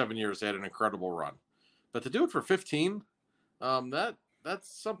 6 or 7 years. They had an incredible run. But to do it for 15, that's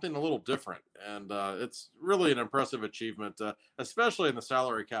something a little different. And it's really an impressive achievement, especially in the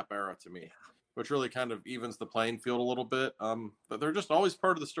salary cap era to me, which really kind of evens the playing field a little bit. But they're just always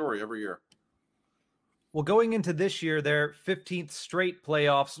part of the story every year. Well, going into this year, their 15th straight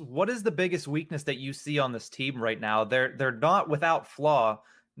playoffs, what is the biggest weakness that you see on this team right now? They're not without flaw.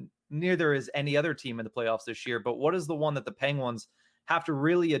 Neither is any other team in the playoffs this year, but what is the one that the Penguins have to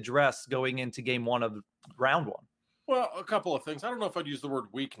really address going into game one of round one? Well, a couple of things. I don't know if I'd use the word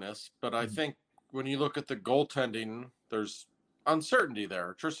weakness, but I think when you look at the goaltending, there's uncertainty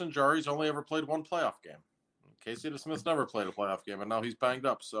there. Tristan Jarry's only ever played one playoff game. Casey DeSmith's never played a playoff game, and now he's banged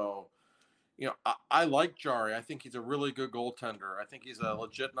up. So, I like Jarry. I think he's a really good goaltender. I think he's a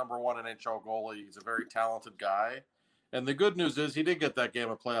legit number one NHL goalie. He's a very talented guy. And the good news is he did get that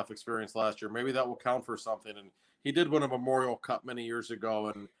game of playoff experience last year. Maybe that will count for something. And he did win a Memorial Cup many years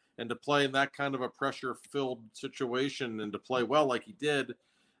ago. And to play in that kind of a pressure-filled situation and to play well like he did,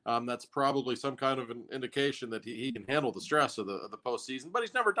 that's probably some kind of an indication that he can handle the stress of the postseason. But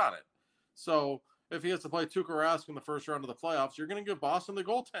he's never done it. So if he has to play Tuukka Rask in the first round of the playoffs, you're going to give Boston the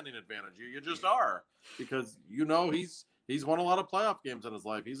goaltending advantage. You just are, because he's won a lot of playoff games in his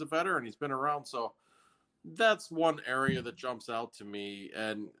life. He's a veteran. He's been around. So that's one area that jumps out to me.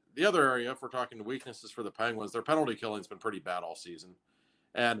 And the other area, if we're talking weaknesses for the Penguins, their penalty killing's been pretty bad all season.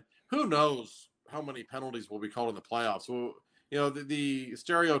 And who knows how many penalties will be called in the playoffs. Well, the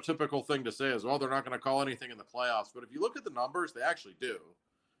stereotypical thing to say is, well, they're not going to call anything in the playoffs. But if you look at the numbers, they actually do.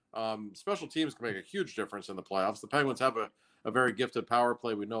 Special teams can make a huge difference in the playoffs. The Penguins have a very gifted power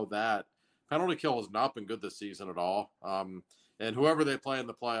play. We know that. Penalty kill has not been good this season at all. And whoever they play in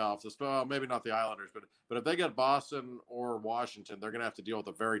the playoffs, maybe not the Islanders, but if they get Boston or Washington, they're going to have to deal with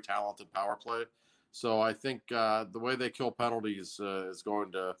a very talented power play. So I think the way they kill penalties is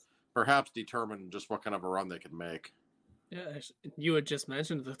going to perhaps determine just what kind of a run they can make. Yeah, you had just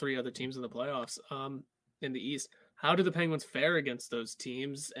mentioned the three other teams in the playoffs in the East. How do the Penguins fare against those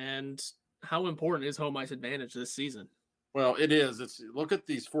teams, and how important is home ice advantage this season? Well, it is. Look at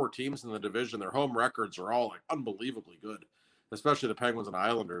these four teams in the division. Their home records are all unbelievably good, especially the Penguins and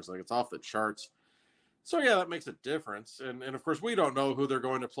Islanders. It's off the charts. So, yeah, that makes a difference. And of course, we don't know who they're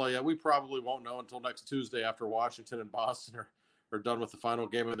going to play yet. We probably won't know until next Tuesday after Washington and Boston are done with the final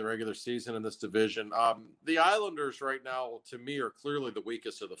game of the regular season in this division. The Islanders right now, to me, are clearly the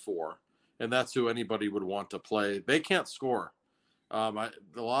weakest of the four, and that's who anybody would want to play. They can't score. The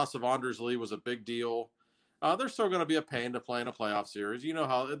loss of Anders Lee was a big deal. They're still going to be a pain to play in a playoff series. You know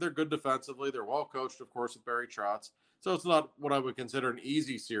how they're good defensively. They're well coached, of course, with Barry Trotz. So it's not what I would consider an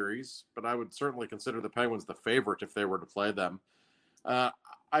easy series, but I would certainly consider the Penguins the favorite if they were to play them.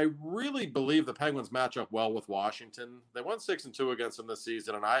 I really believe the Penguins match up well with Washington. They won 6-2 against them this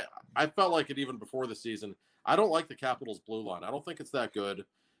season, and I felt like it even before the season. I don't like the Capitals' blue line. I don't think it's that good.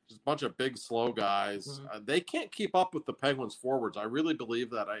 Just a bunch of big, slow guys. They can't keep up with the Penguins forwards. I really believe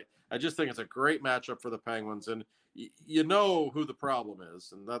that. I just think it's a great matchup for the Penguins, and you know who the problem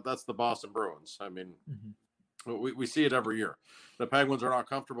is, and that's the Boston Bruins. I mean, we see it every year. The Penguins are not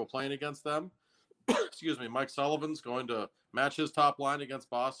comfortable playing against them. Excuse me. Mike Sullivan's going to match his top line against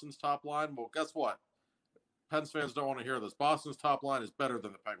Boston's top line. Well, guess what? Pens fans don't want to hear this. Boston's top line is better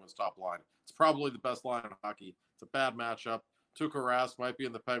than the Penguins' top line. It's probably the best line in hockey. It's a bad matchup. Tuukka Rask might be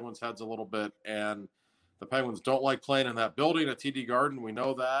in the Penguins' heads a little bit, and the Penguins don't like playing in that building at TD Garden. We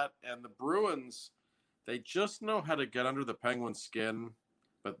know that. And the Bruins, they just know how to get under the Penguins' skin,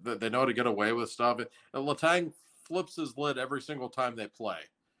 but they know how to get away with stuff. Letang flips his lid every single time they play.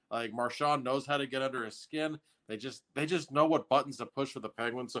 Marchand knows how to get under his skin. They just know what buttons to push for the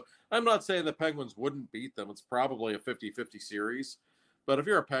Penguins. So I'm not saying the Penguins wouldn't beat them. It's probably a 50-50 series. But if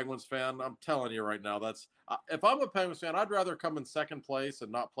you're a Penguins fan, I'm telling you right now, if I'm a Penguins fan, I'd rather come in second place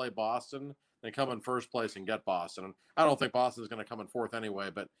and not play Boston than come in first place and get Boston. And I don't think Boston's going to come in fourth anyway,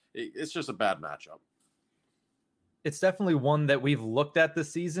 but it's just a bad matchup. It's definitely one that we've looked at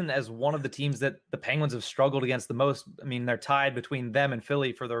this season as one of the teams that the Penguins have struggled against the most. I mean, they're tied between them and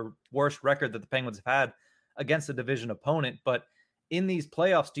Philly for their worst record that the Penguins have had against a division opponent. But in these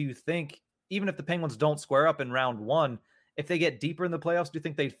playoffs, do you think, even if the Penguins don't square up in round one, if they get deeper in the playoffs, do you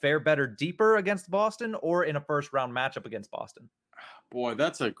think they'd fare better deeper against Boston or in a first round matchup against Boston? Boy,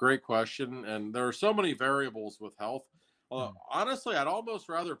 that's a great question. And there are so many variables with health. Honestly, I'd almost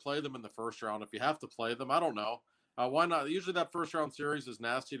rather play them in the first round. If you have to play them, I don't know. Why not? Usually that first round series is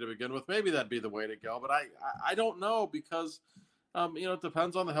nasty to begin with. Maybe that'd be the way to go, but I don't know because, it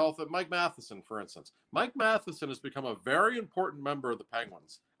depends on the health of Mike Matheson, for instance. Mike Matheson has become a very important member of the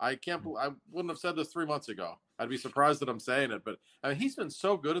Penguins. I wouldn't have said this 3 months ago. I'd be surprised that I'm saying it, but he's been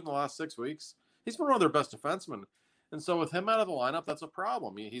so good in the last 6 weeks. He's been one of their best defensemen. And so with him out of the lineup, that's a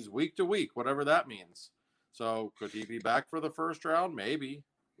problem. He's week to week, whatever that means. So could he be back for the first round? Maybe,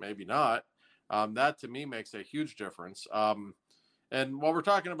 maybe not. That to me makes a huge difference. And while we're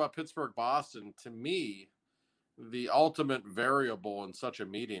talking about Pittsburgh, Boston, to me, the ultimate variable in such a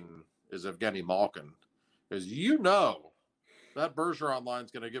meeting is Evgeny Malkin, because that Bergeron line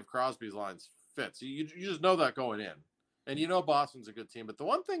is going to give Crosby's lines fits. You just know that going in, and Boston's a good team. But the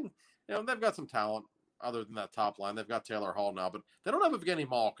one thing, they've got some talent other than that top line. They've got Taylor Hall now, but they don't have Evgeny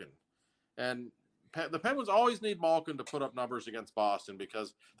Malkin, and the Penguins always need Malkin to put up numbers against Boston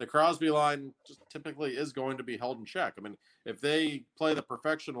because the Crosby line just typically is going to be held in check. I mean, if they play the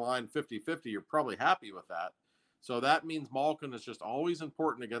perfection line 50-50, you're probably happy with that. So that means Malkin is just always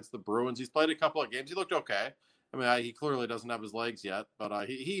important against the Bruins. He's played a couple of games. He looked okay. I mean, he clearly doesn't have his legs yet, but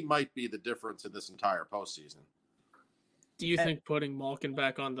he might be the difference in this entire postseason. Do you think putting Malkin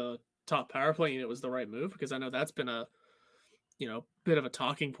back on the top power play unit was the right move? Because I know that's been a, bit of a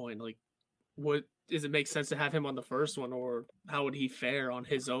talking point. Like, does it make sense to have him on the first one, or how would he fare on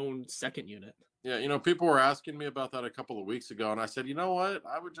his own second unit? Yeah, people were asking me about that a couple of weeks ago, and I said, you know what?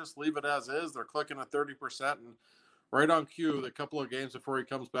 I would just leave it as is. They're clicking at 30%, and right on cue, the couple of games before he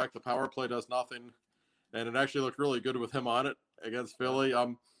comes back, the power play does nothing, and it actually looked really good with him on it against Philly.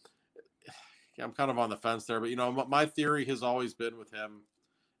 I'm kind of on the fence there, but, my theory has always been with him,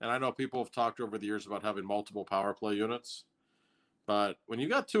 and I know people have talked over the years about having multiple power play units, but when you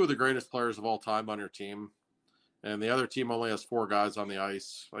got two of the greatest players of all time on your team, and the other team only has 4 guys on the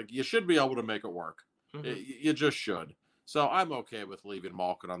ice, like, you should be able to make it work. Mm-hmm. You just should. So I'm okay with leaving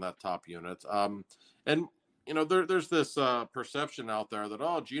Malkin on that top unit. And there's this perception out there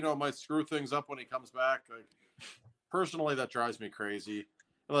that, Gino might screw things up when he comes back. Like, personally, that drives me crazy.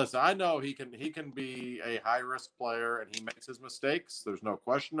 Listen, I know he can be a high risk player, and he makes his mistakes. There's no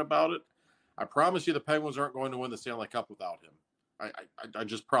question about it. I promise you, the Penguins aren't going to win the Stanley Cup without him. I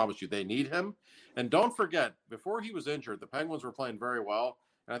just promise you, they need him. And don't forget, before he was injured, the Penguins were playing very well.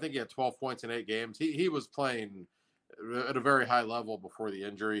 And I think he had 12 points in 8 games. He was playing at a very high level before the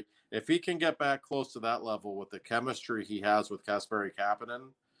injury. If he can get back close to that level with the chemistry he has with Kasperi Kapanen,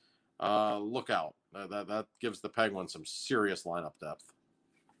 look out. That gives the Penguins some serious lineup depth.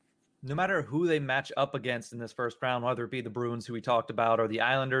 No matter who they match up against in this first round, whether it be the Bruins, who we talked about, or the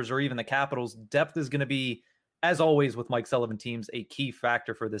Islanders, or even the Capitals, depth is going to be, as always with Mike Sullivan teams, a key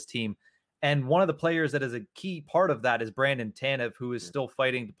factor for this team. And one of the players that is a key part of that is Brandon Tanev, who is still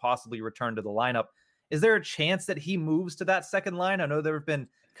fighting to possibly return to the lineup. Is there a chance that he moves to that second line? I know there have been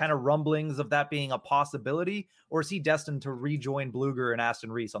kind of rumblings of that being a possibility, or is he destined to rejoin Blueger and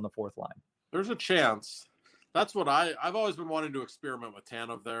Aston Reese on the fourth line? There's a chance. That's what I've always been wanting to experiment with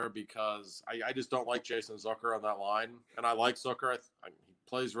Tanev there, because I just don't like Jason Zucker on that line. And I like Zucker. He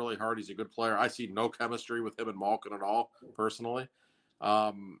plays really hard. He's a good player. I see no chemistry with him and Malkin at all, personally.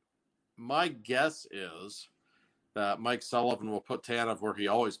 My guess is that Mike Sullivan will put Tanev where he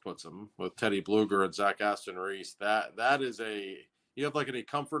always puts him, with Teddy Blueger and Zach Aston Reese. That is you have like any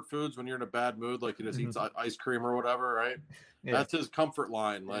comfort foods when you're in a bad mood, like he just eats ice cream or whatever, right? Yeah. That's his comfort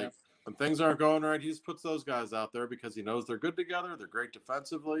line. Like, when things aren't going right, he just puts those guys out there because he knows they're good together. They're great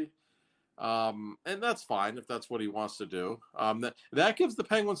defensively. And that's fine if that's what he wants to do. That gives the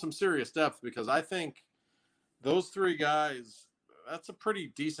Penguins some serious depth, because I think those 3 guys, that's a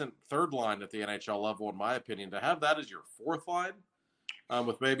pretty decent third line at the NHL level, in my opinion. To have that as your fourth line,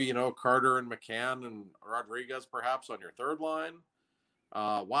 with maybe, Carter and McCann and Rodriguez perhaps on your third line.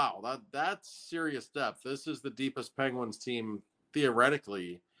 Wow, that's serious depth. This is the deepest Penguins team,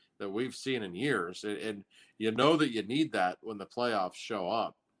 theoretically, that we've seen in years. And you know that you need that when the playoffs show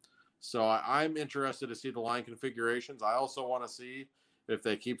up. So I'm interested to see the line configurations. I also want to see if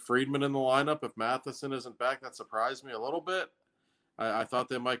they keep Friedman in the lineup. If Matheson isn't back, that surprised me a little bit. I thought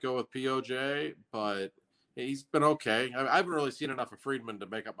they might go with POJ, but he's been okay. I haven't really seen enough of Friedman to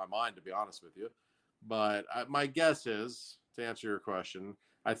make up my mind, to be honest with you. But my guess is, to answer your question,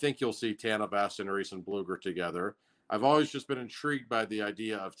 I think you'll see Tanev, Aston Reese, and Blueger together. I've always just been intrigued by the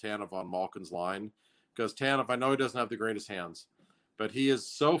idea of Tanev on Malkin's line, because Tanev, I know he doesn't have the greatest hands, but he is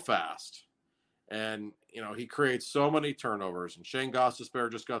so fast, and he creates so many turnovers. And Shane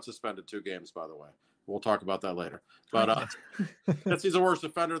Gostisbehere just got suspended 2 games, by the way. We'll talk about that later. But he's a worse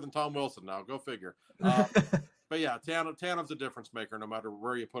offender than Tom Wilson now. Go figure. But yeah, Tanev's a difference maker no matter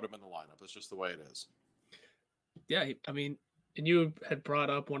where you put him in the lineup. It's just the way it is. Yeah, I mean, and you had brought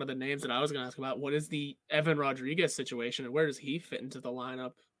up one of the names that I was going to ask about. What is the Evan Rodriguez situation, and where does he fit into the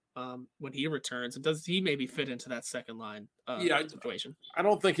lineup when he returns? And does he maybe fit into that second line situation? I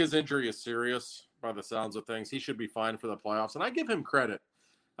don't think his injury is serious by the sounds of things. He should be fine for the playoffs, and I give him credit.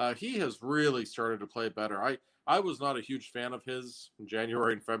 He has really started to play better. I was not a huge fan of his in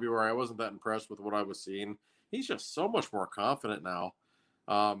January and February. I wasn't that impressed with what I was seeing. He's just so much more confident now.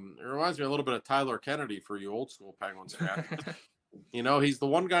 It reminds me a little bit of Tyler Kennedy for you old school Penguins fans. He's the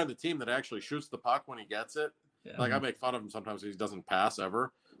one guy on the team that actually shoots the puck when he gets it. Yeah. Like, I make fun of him sometimes because he doesn't pass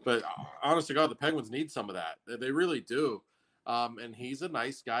ever. But honest to God, the Penguins need some of that. They really do. And he's a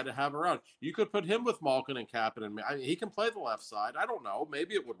nice guy to have around. You could put him with Malkin and Kapanen. He can play the left side. I don't know.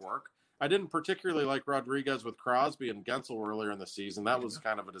 Maybe it would work. I didn't particularly like Rodriguez with Crosby and Gensel earlier in the season. That was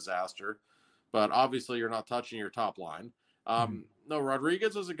kind of a disaster. But obviously, you're not touching your top line. No,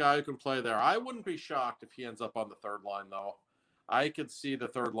 Rodriguez is a guy who can play there. I wouldn't be shocked if he ends up on the third line, though. I could see the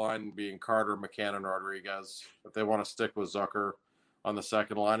third line being Carter, McCann, and Rodriguez if they want to stick with Zucker on the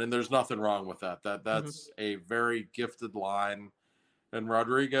second line. And there's nothing wrong with that. That's a very gifted line. And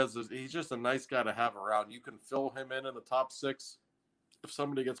Rodriguez, he's just a nice guy to have around. You can fill him in the top six. If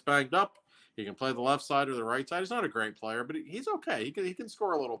somebody gets banged up, he can play the left side or the right side. He's not a great player, but he's okay. He can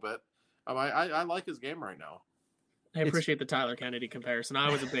score a little bit. I like his game right now. I appreciate the Tyler Kennedy comparison. I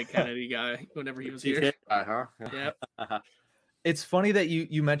was a big Kennedy guy whenever he was here. Guy, huh? Yeah. It's funny that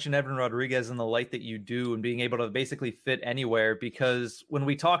you mentioned Evan Rodriguez in the light that you do and being able to basically fit anywhere, because when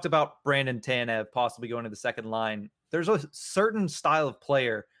we talked about Brandon Tanev possibly going to the second line, there's a certain style of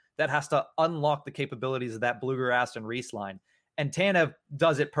player that has to unlock the capabilities of that Blueger, Aston, Reese line. And Tanev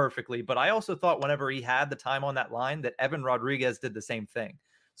does it perfectly. But I also thought whenever he had the time on that line that Evan Rodriguez did the same thing.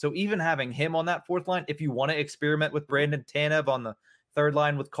 So even having him on that fourth line, if you want to experiment with Brandon Tanev on the third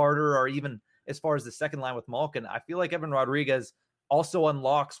line with Carter, or even as far as the second line with Malkin, I feel like Evan Rodriguez also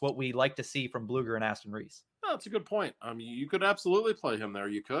unlocks what we like to see from Blueger and Aston Reese. Oh, that's a good point. You could absolutely play him there.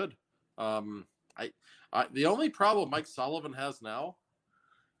 You could. The only problem Mike Sullivan has now,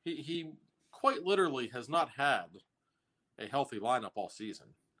 he quite literally has not had a healthy lineup all season.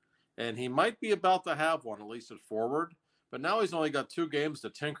 And he might be about to have one, at least at forward. But now he's only got 2 games to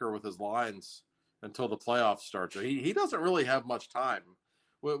tinker with his lines until the playoffs start. So he doesn't really have much time,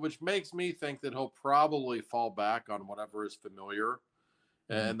 which makes me think that he'll probably fall back on whatever is familiar.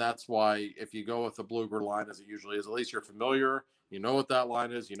 And that's why if you go with the Blueger line, as it usually is, at least you're familiar. You know what that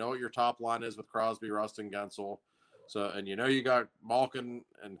line is. You know what your top line is with Crosby, Rust, and Gensel. So, and you got Malkin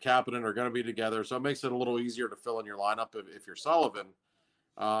and Kapanen are going to be together. So it makes it a little easier to fill in your lineup if you're Sullivan.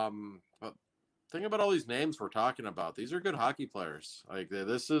 But think about all these names we're talking about. These are good hockey players. Like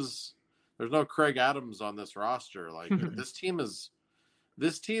there's no Craig Adams on this roster. Like this team is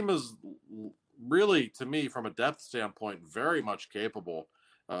really, to me, from a depth standpoint, very much capable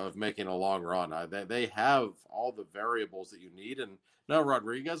of making a long run. They have all the variables that you need. And no,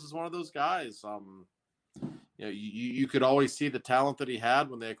 Rodriguez is one of those guys. You could always see the talent that he had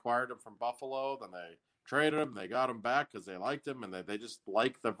when they acquired him from Buffalo. Then they traded him. They got him back because they liked him, and they just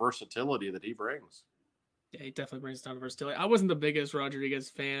like the versatility that he brings. Yeah, he definitely brings a ton of versatility. I wasn't the biggest Rodriguez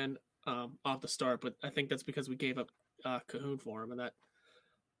fan off the start, but I think that's because we gave up Cahoon for him, and that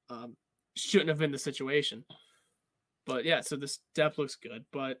shouldn't have been the situation. But yeah, so this depth looks good,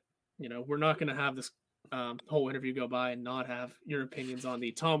 but we're not going to have this whole interview go by and not have your opinions on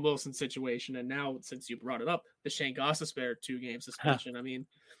the Tom Wilson situation. And now, since you brought it up, the Shane Gostisbehere 2-game suspension. I mean,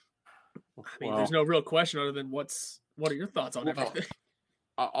 there's no real question other than what are your thoughts on everything?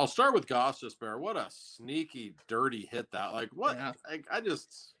 I'll start with Gostisbehere. What a sneaky, dirty hit that! Like what? Yeah.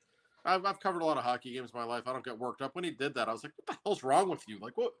 I've covered a lot of hockey games in my life. I don't get worked up. When he did that, I was like, what the hell's wrong with you?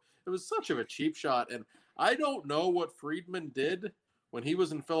 Like what? It was such a cheap shot. And I don't know what Friedman did when he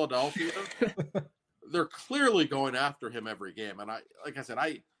was in Philadelphia. They're clearly going after him every game. And like I said,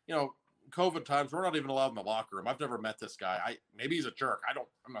 COVID times, we're not even allowed in the locker room. I've never met this guy. Maybe he's a jerk.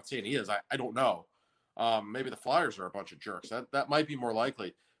 I'm not saying he is. I don't know. Maybe the Flyers are a bunch of jerks. That might be more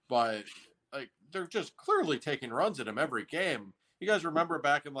likely. But like they're just clearly taking runs at him every game. You guys remember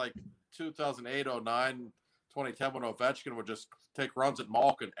back in like 2008, 09, 2010 when Ovechkin would just take runs at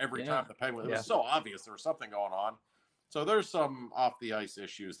Malkin every time the Penguins. It was so obvious there was something going on. So there's some off the ice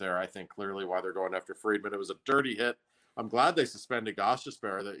issues there. I think clearly why they're going after Friedman. It was a dirty hit. I'm glad they suspended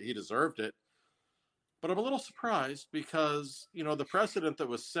Gostisbehere, that he deserved it. But I'm a little surprised because, the precedent that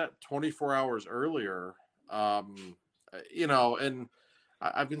was set 24 hours earlier, and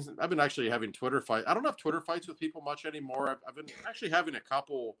I've been actually having Twitter fights. I don't have Twitter fights with people much anymore. I've been actually having a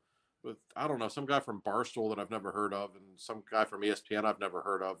couple with, I don't know, some guy from Barstool that I've never heard of and some guy from ESPN I've never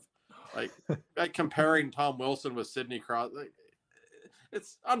heard of. Like comparing Tom Wilson with Sidney Crosby.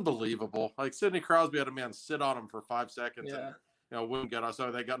 It's unbelievable. Like Sidney Crosby had a man sit on him for 5 seconds and wouldn't get us.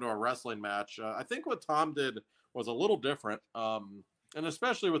 So they got into a wrestling match. I think what Tom did was a little different. And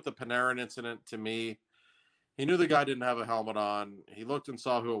especially with the Panarin incident, to me, he knew the guy didn't have a helmet on. He looked and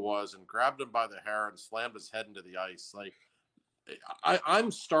saw who it was and grabbed him by the hair and slammed his head into the ice. Like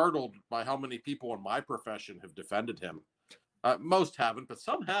I'm startled by how many people in my profession have defended him. Most haven't, but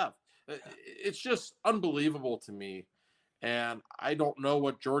some have. It's just unbelievable to me. And I don't know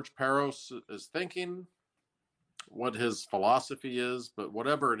what George Peros is thinking, what his philosophy is, but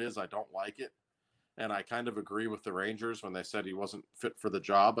whatever it is, I don't like it. And I kind of agree with the Rangers when they said he wasn't fit for the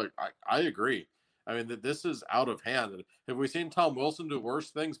job. I agree. I mean, this is out of hand. Have we seen Tom Wilson do worse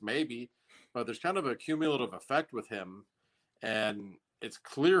things? Maybe, but there's kind of a cumulative effect with him. And it's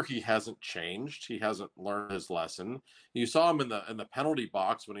clear he hasn't changed. He hasn't learned his lesson. You saw him in the penalty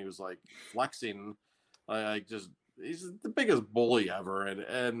box when he was like flexing, he's the biggest bully ever.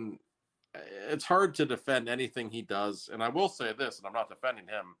 And it's hard to defend anything he does. And I will say this, and I'm not defending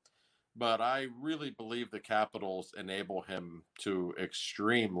him, but I really believe the Capitals enable him to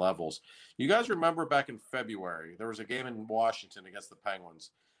extreme levels. You guys remember back in February, there was a game in Washington against the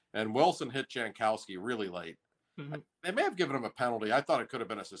Penguins, and Wilson hit Jankowski really late. Mm-hmm. They may have given him a penalty. I thought it could have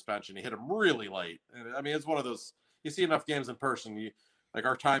been a suspension. He hit him really late. I mean, it's one of those, you see enough games in person,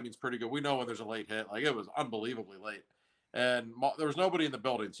 our timing's pretty good. We know when there's a late hit. Like, it was unbelievably late. And there was nobody in the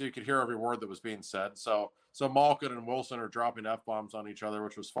building, so you could hear every word that was being said. So Malkin and Wilson are dropping F-bombs on each other,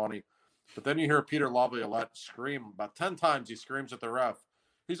 which was funny. But then you hear Peter Laviolette scream about 10 times. He screams at the ref,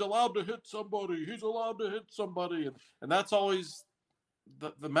 he's allowed to hit somebody. He's allowed to hit somebody. And that's always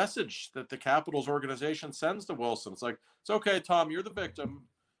the message that the Capitals organization sends to Wilson. It's like, it's okay, Tom, you're the victim.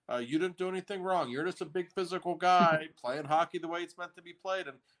 You didn't do anything wrong. You're just a big physical guy playing hockey the way it's meant to be played.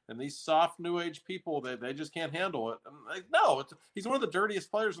 And these soft new age people, they just can't handle it. And no, he's one of the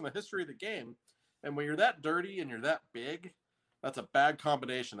dirtiest players in the history of the game. And when you're that dirty and you're that big, that's a bad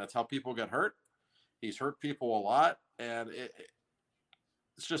combination. That's how people get hurt. He's hurt people a lot. And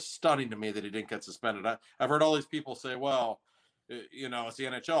it's just stunning to me that he didn't get suspended. I've heard all these people say, well, it's the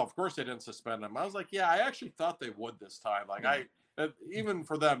NHL. Of course they didn't suspend him. I was like, yeah, I actually thought they would this time. Even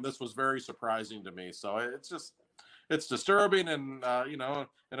for them, this was very surprising to me. So it's disturbing. And,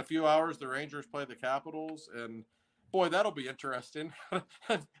 in a few hours, the Rangers play the Capitals. And, boy, that'll be interesting.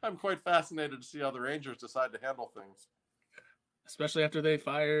 I'm quite fascinated to see how the Rangers decide to handle things. Especially after they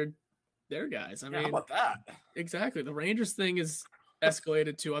fired their guys. I mean, how about that? Exactly. The Rangers thing is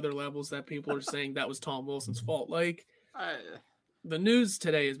escalated to other levels that people are saying that was Tom Wilson's fault. Like, the news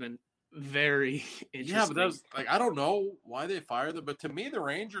today has been very interesting. Yeah, but that was I don't know why they fired them, but to me, the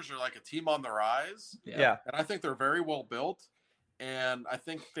Rangers are like a team on the rise. Yeah. And I think they're very well built. And I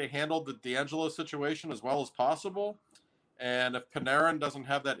think they handled the D'Angelo situation as well as possible. And if Panarin doesn't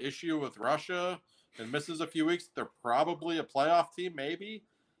have that issue with Russia and misses a few weeks, they're probably a playoff team, maybe.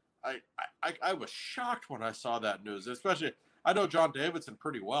 I was shocked when I saw that news, especially I know John Davidson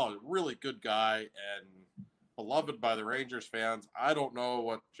pretty well, a really good guy and beloved by the Rangers fans. I don't know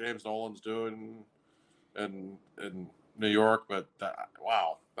what James Nolan's doing in New York, but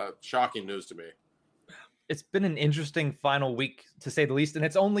that's shocking news to me. It's been an interesting final week, to say the least, and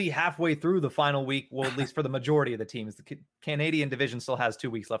it's only halfway through the final week, well, at least for the majority of the teams. The Canadian division still has 2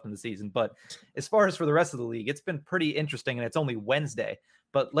 weeks left in the season, but as far as for the rest of the league, it's been pretty interesting, and it's only Wednesday.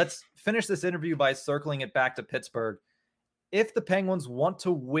 But let's finish this interview by circling it back to Pittsburgh. If the Penguins want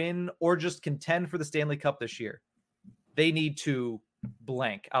to win or just contend for the Stanley Cup this year, they need to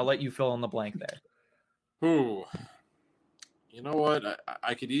blank. I'll let you fill in the blank there. Ooh. You know what?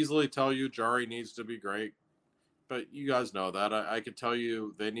 I could easily tell you Jari needs to be great, but you guys know that. I could tell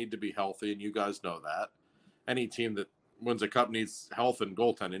you they need to be healthy, and you guys know that. Any team that wins a cup needs health and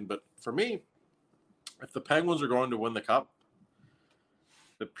goaltending. But for me, if the Penguins are going to win the cup,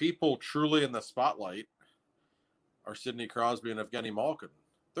 the people truly in the spotlight are Sidney Crosby and Evgeny Malkin.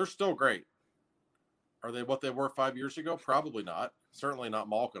 They're still great. Are they what they were 5 years ago? Probably not. Certainly not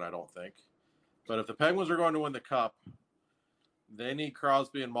Malkin, I don't think. But if the Penguins are going to win the cup, they need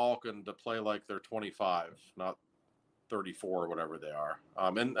Crosby and Malkin to play like they're 25, not 34 or whatever they are.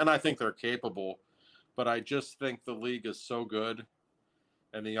 And I think they're capable, but I just think the league is so good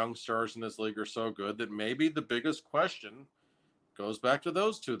and the young stars in this league are so good that maybe the biggest question goes back to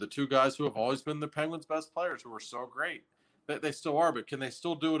those two, the two guys who have always been the Penguins' best players, who are so great. They still are, but can they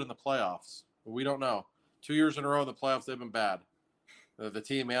still do it in the playoffs? We don't know. 2 years in a row in the playoffs, they've been bad. The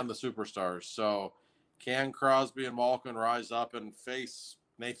team and the superstars. So can Crosby and Malkin rise up and face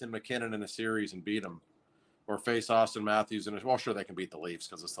Nathan McKinnon in a series and beat him? Or face Austin Matthews in a, well, sure, they can beat the Leafs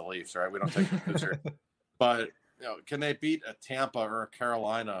because it's the Leafs, right? We don't take the serious. But can they beat a Tampa or a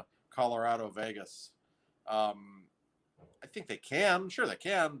Carolina, Colorado, Vegas? I think they can. Sure, they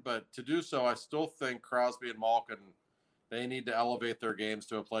can. But to do so, I still think Crosby and Malkin, they need to elevate their games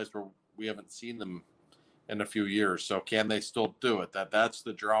to a place where we haven't seen them in a few years. So can they still do it? That's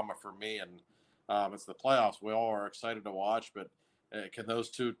the drama for me. And it's the playoffs. We all are excited to watch, but can those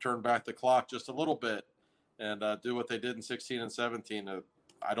two turn back the clock just a little bit and do what they did in 16 and 17?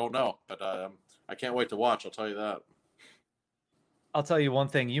 I don't know, but I can't wait to watch. I'll tell you that. I'll tell you one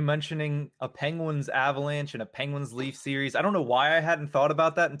thing. You mentioning a Penguins Avalanche and a Penguins Leaf series. I don't know why I hadn't thought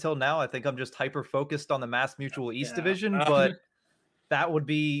about that until now. I think I'm just hyper focused on the Mass Mutual East Division, but that would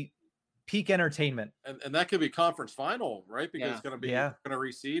be peak entertainment. And that could be conference final, right? Because it's going to be going to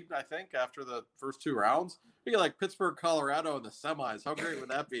reseed, I think, after the first 2 rounds. Be like Pittsburgh, Colorado in the semis. How great would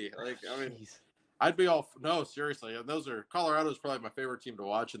that be? Like, I mean, I'd be all no, seriously. And Colorado's probably my favorite team to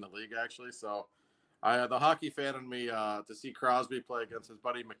watch in the league, actually. So, the hockey fan in me to see Crosby play against his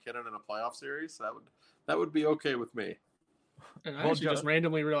buddy McKinnon in a playoff series, that would be okay with me. And I actually just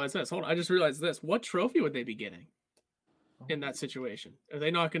randomly realized this. Hold on, I just realized this. What trophy would they be getting in that situation? Are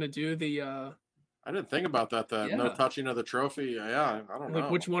they not going to do the? I didn't think about that. No touching of the trophy. Yeah, I don't know.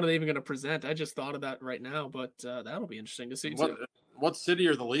 Which one are they even going to present? I just thought of that right now, but that'll be interesting to see too. What city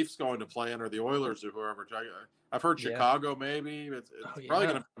are the Leafs going to play in, or the Oilers, or whoever? I've heard Chicago. Maybe it's probably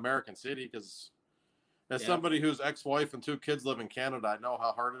going to be American City because. As somebody whose ex-wife and 2 kids live in Canada, I know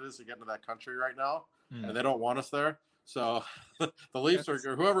how hard it is to get into that country right now, and they don't want us there. So the Leafs or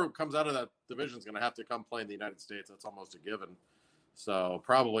whoever comes out of that division is going to have to come play in the United States. That's almost a given. So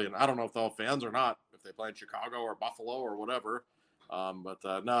probably, and I don't know if they'll have fans or not, if they play in Chicago or Buffalo or whatever. No,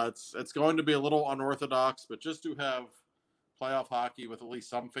 it's going to be a little unorthodox, but just to have playoff hockey with at least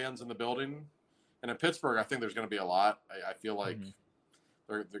some fans in the building. And in Pittsburgh, I think there's going to be a lot. I feel like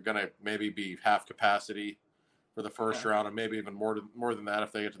they're going to maybe be half capacity for the first round, and maybe even more than that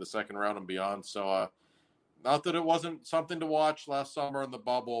if they get to the second round and beyond. So, not that it wasn't something to watch last summer in the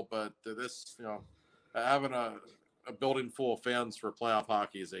bubble, but this, having a building full of fans for playoff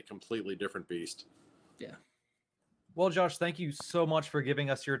hockey is a completely different beast. Yeah. Well, Josh, thank you so much for giving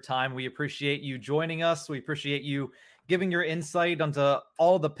us your time. We appreciate you joining us. We appreciate you giving your insight onto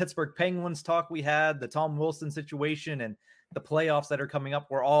all the Pittsburgh Penguins talk we had, the Tom Wilson situation, and the playoffs that are coming up.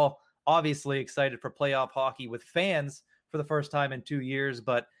 We're all obviously excited for playoff hockey with fans for the first time in 2 years.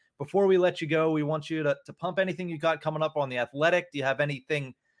 But before we let you go, we want you to pump anything you got coming up on The Athletic. Do you have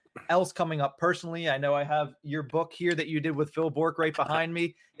anything else coming up personally? I know I have your book here that you did with Phil Bourque right behind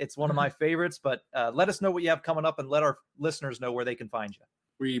me. It's one of my favorites, but let us know what you have coming up and let our listeners know where they can find you.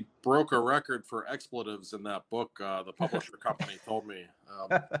 We broke a record for expletives in that book. The publisher company told me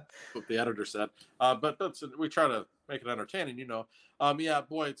what the editor said. But we try to make it entertaining,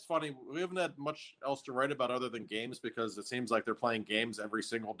 boy, it's funny. We haven't had much else to write about other than games because it seems like they're playing games every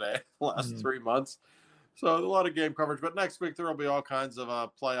single day the last 3 months. So a lot of game coverage. But next week there will be all kinds of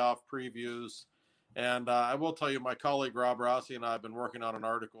playoff previews. And I will tell you, my colleague Rob Rossi and I have been working on an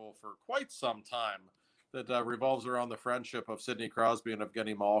article for quite some time that revolves around the friendship of Sidney Crosby and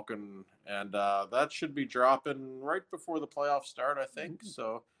Evgeny Malkin. And that should be dropping right before the playoffs start, I think.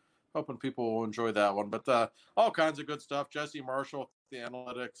 So hoping people will enjoy that one. But all kinds of good stuff. Jesse Marshall, the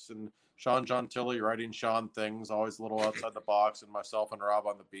analytics, and Sean John Tilley writing Sean things, always a little outside the box, and myself and Rob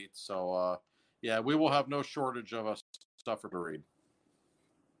on the beat. So, we will have no shortage of stuff to read.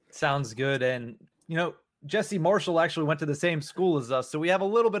 Sounds good. And, Jesse Marshall actually went to the same school as us, so we have a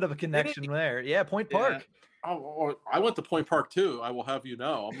little bit of a connection there. Yeah, Point Park. Oh, I went to Point Park too. I will have you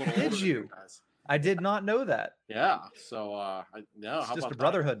know. I'm a little older than you guys. I did not know that. Yeah. So, how just a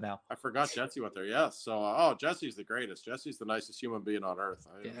brotherhood that? Now. I forgot Jesse went there. Yes. So, Jesse's the greatest. Jesse's the nicest human being on earth.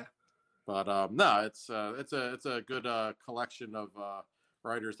 But no, it's a good collection of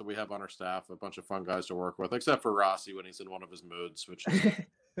writers that we have on our staff. A bunch of fun guys to work with, except for Rossi when he's in one of his moods, which is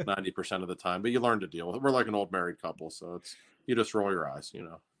 90% of the time. But you learn to deal with it. We're like an old married couple, so you just roll your eyes,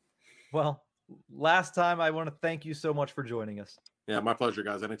 Well, last time, I want to thank you so much for joining us. Yeah, my pleasure,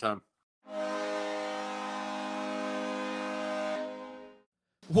 guys. Anytime.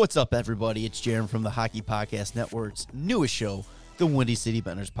 What's up, everybody? It's Jaron from the Hockey Podcast Network's newest show, the Windy City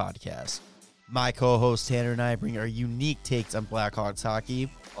Benders Podcast. My co-host Tanner and I bring our unique takes on Blackhawks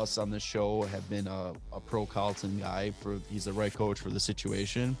hockey. Us on this show have been a pro Carlton guy. He's the right coach for the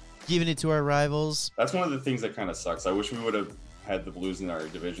situation. Giving it to our rivals. That's one of the things that kind of sucks. I wish we would have had the Blues in our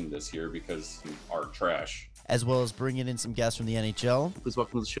division this year because our trash. As well as bringing in some guests from the NHL. Please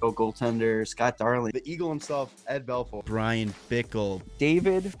welcome to the show, goaltender Scott Darling, the Eagle himself, Ed Belfour, Brian Bickle,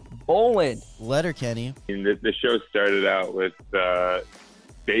 David Boland, Letterkenny. The show started out with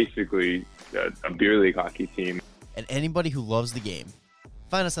basically a beer league hockey team. And anybody who loves the game.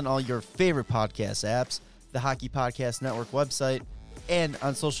 Find us on all your favorite podcast apps, the Hockey Podcast Network website, and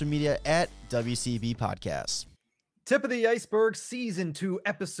on social media at WCB Podcasts. Tip of the Iceberg, Season 2,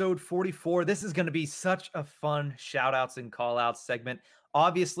 Episode 44. This is going to be such a fun shout-outs and call-outs segment.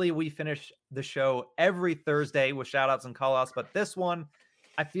 Obviously, we finish the show every Thursday with shout-outs and call-outs, but this one,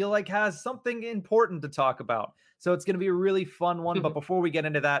 I feel like, has something important to talk about. So it's going to be a really fun one. But before we get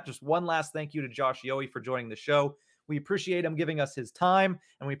into that, just one last thank you to Josh Yohe for joining the show. We appreciate him giving us his time,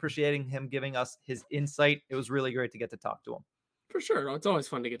 and we appreciate him giving us his insight. It was really great to get to talk to him. For sure. It's always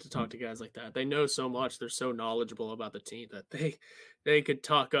fun to get to talk to guys like that. They know so much. They're so knowledgeable about the team that they could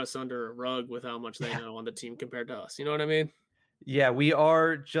talk us under a rug with how much they know on the team compared to us. You know what I mean? Yeah, we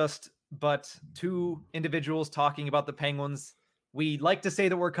are just but two individuals talking about the Penguins. We like to say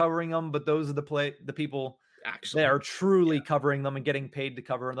that we're covering them, but those are the people actually that are truly covering them and getting paid to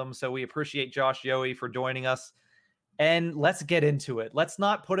cover them. So we appreciate Josh Yohe for joining us. And let's get into it. Let's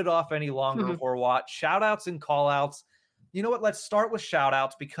not put it off any longer for what. Shout outs and call outs. You know what? Let's start with shout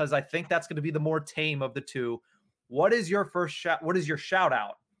outs because I think that's going to be the more tame of the two. What is your first shout? What is your shout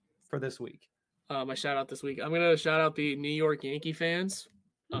out for this week? My shout out this week. I'm going to shout out the New York Yankee fans.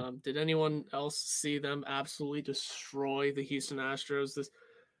 Did anyone else see them absolutely destroy the Houston Astros?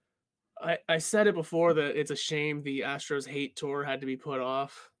 I said it before that it's a shame the Astros hate tour had to be put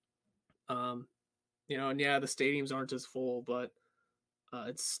off. And yeah, the stadiums aren't as full, but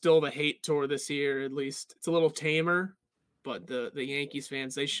it's still the hate tour this year. At least it's a little tamer. But the Yankees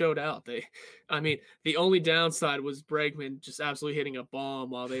fans, they showed out. The only downside was Bregman just absolutely hitting a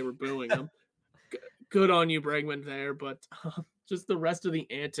bomb while they were booing him. Good on you, Bregman, there. But just the rest of the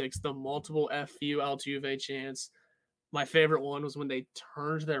antics, the multiple FU Altuve chants. My favorite one was when they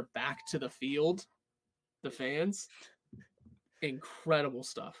turned their back to the field, the fans. Incredible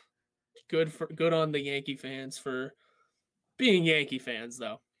stuff. Good on the Yankee fans for being Yankee fans,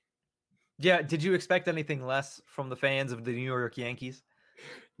 though. Yeah, did you expect anything less from the fans of the New York Yankees?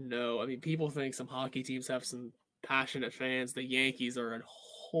 No, people think some hockey teams have some passionate fans. The Yankees are a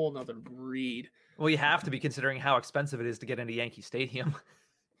whole nother breed. Well, you have to be considering how expensive it is to get into Yankee Stadium.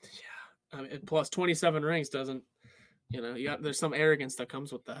 Yeah, plus 27 rings doesn't, there's some arrogance that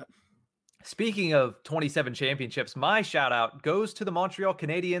comes with that. Speaking of 27 championships, my shout out goes to the Montreal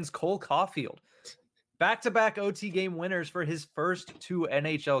Canadiens' Cole Caulfield. Back-to-back OT game winners for his first 2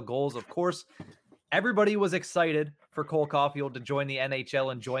 NHL goals. Of course, everybody was excited for Cole Caulfield to join the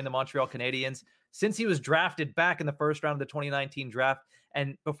NHL and join the Montreal Canadiens since he was drafted back in the first round of the 2019 draft.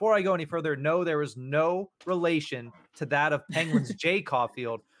 And before I go any further, no, there is no relation to that of Penguins' Jay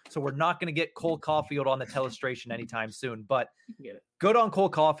Caulfield. So we're not going to get Cole Caulfield on the telestration anytime soon. But good on Cole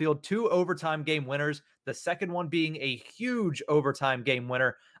Caulfield. 2 overtime game winners. The second one being a huge overtime game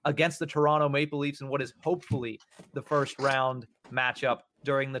winner against the Toronto Maple Leafs in what is hopefully the first round matchup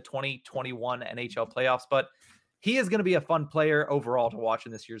during the 2021 NHL playoffs. But he is going to be a fun player overall to watch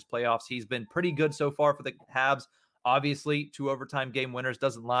in this year's playoffs. He's been pretty good so far for the Habs. Obviously, 2 overtime game winners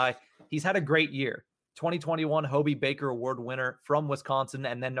doesn't lie. He's had a great year. 2021 Hobey Baker Award winner from Wisconsin.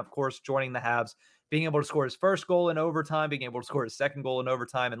 And then, of course, joining the Habs, being able to score his first goal in overtime, being able to score his second goal in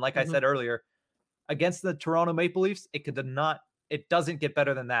overtime. And like I said earlier, against the Toronto Maple Leafs, it doesn't get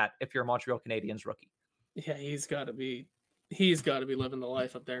better than that if you're a Montreal Canadiens rookie. Yeah, he's got to be living the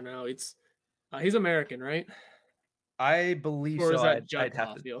life up there now. He's American, right? I believe or so. Is that Judd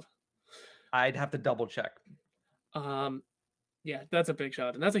Caulfield? I'd have to double check. Yeah, that's a big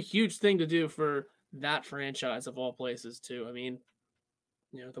shot. And that's a huge thing to do for that franchise of all places too.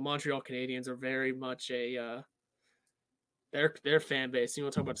 The Montreal Canadiens are very much their fan base. You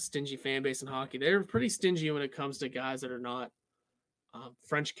want to talk about the stingy fan base in hockey? They're pretty stingy when it comes to guys that are not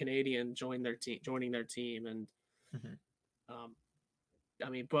French Canadian joining their team. And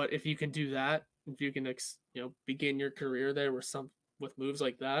but if you can do that, if you can begin your career there with moves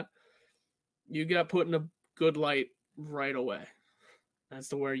like that, you got put in a good light right away. That's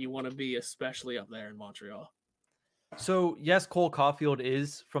the where you want to be, especially up there in Montreal. So, yes, Cole Caulfield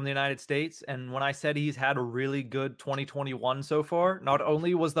is from the United States. And when I said he's had a really good 2021 so far, not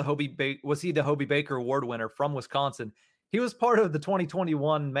only was he the Hobey Baker Award winner from Wisconsin, he was part of the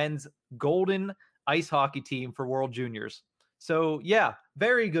 2021 men's golden ice hockey team for World Juniors. So, yeah,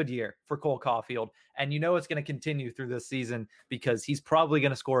 very good year for Cole Caulfield. And it's going to continue through this season because he's probably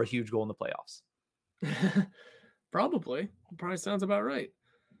going to score a huge goal in the playoffs. Probably sounds about right.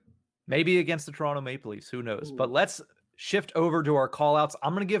 Maybe against the Toronto Maple Leafs, who knows? Ooh. But let's shift over to our call-outs.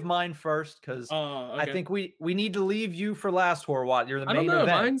 I'm going to give mine first because I think we need to leave you for last, Horwat. You're the main event.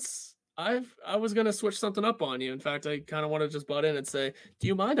 Mine's I was going to switch something up on you. In fact, I kind of want to just butt in and say, do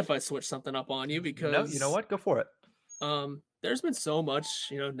you mind if I switch something up on you? Because no, you know what? Go for it. There's been so much,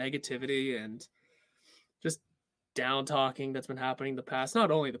 negativity and just down talking that's been happening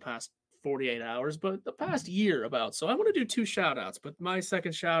not only the past 48 hours, but the past year about. So I want to do 2 shout outs, but my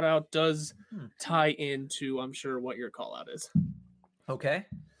second shout out does tie into, I'm sure, what your call out is. Okay.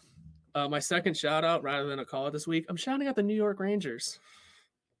 My second shout out, rather than a call out this week, I'm shouting out the New York Rangers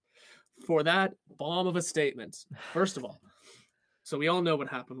for that bomb of a statement. First of all, so we all know what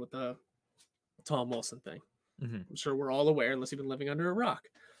happened with the Tom Wilson thing. I'm sure we're all aware, unless you've been living under a rock.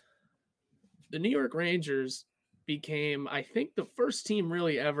 The New York Rangers became, I think, the first team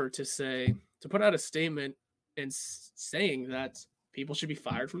really ever to put out a statement and saying that people should be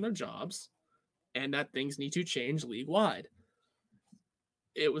fired from their jobs and that things need to change league-wide.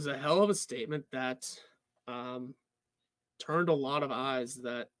 It was a hell of a statement that turned a lot of eyes,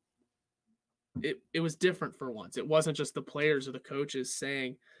 that it was different for once. It wasn't just the players or the coaches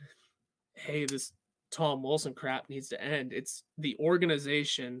saying, hey, this Tom Wilson crap needs to end. It's the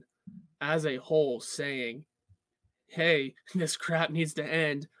organization as a whole saying, hey, this crap needs to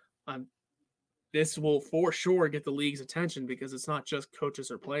end. This will for sure get the league's attention, because it's not just coaches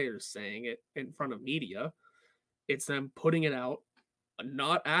or players saying it in front of media. It's them putting it out,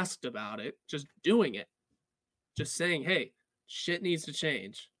 not asked about it, just doing it. Just saying, hey, shit needs to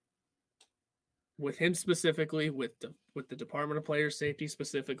change. With him specifically, with the Department of Player Safety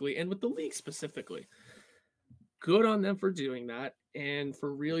specifically, and with the league specifically. Good on them for doing that, and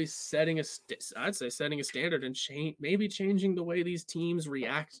for really setting a standard and maybe changing the way these teams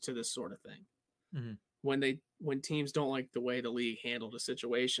react to this sort of thing. When teams don't like the way the league handled a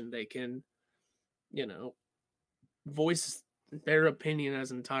situation, they can, voice their opinion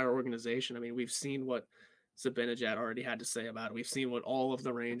as an entire organization. I mean, we've seen what Zibanejad already had to say about it. We've seen what all of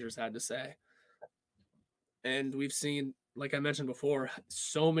the Rangers had to say. And we've seen, like I mentioned before,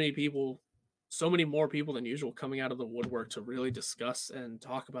 so many more people than usual coming out of the woodwork to really discuss and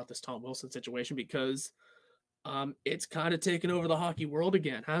talk about this Tom Wilson situation, because it's kind of taken over the hockey world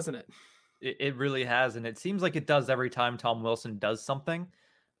again, hasn't it? It really has, and it seems like it does every time Tom Wilson does something.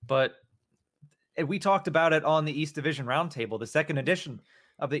 But we talked about it on the East Division Roundtable, the second edition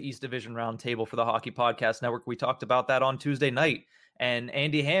of the East Division Roundtable for the Hockey Podcast Network. We talked about that on Tuesday night. And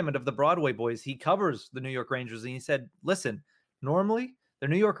Andy Hammond of the Broadway Boys, he covers the New York Rangers, and he said, listen, normally the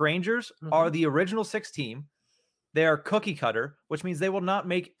New York Rangers are the original 6 team. They are cookie cutter, which means they will not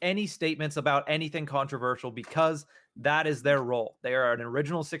make any statements about anything controversial, because that is their role. They are an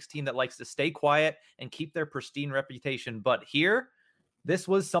original 6 team that likes to stay quiet and keep their pristine reputation. But here, this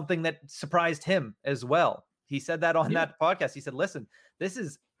was something that surprised him as well. He said that on that podcast. He said, listen, this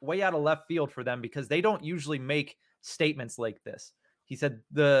is way out of left field for them, because they don't usually make statements like this. He said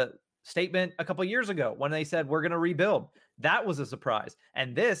the statement a couple of years ago when they said, we're going to rebuild, that was a surprise.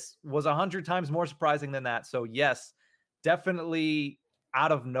 And this was 100 times more surprising than that. So yes, definitely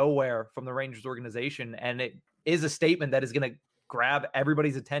out of nowhere from the Rangers organization. And it is a statement that is going to grab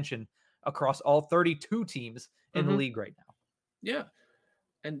everybody's attention across all 32 teams in the league right now. Yeah.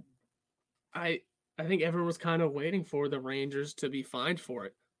 And I think everyone was kind of waiting for the Rangers to be fined for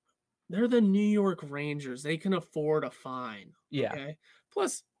it. They're the New York Rangers. They can afford a fine. Yeah. Okay?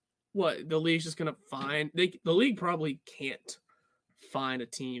 Plus, what, the league's just going to fine? The league probably can't fine a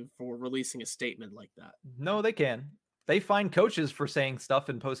team for releasing a statement like that. No, they can. They fine coaches for saying stuff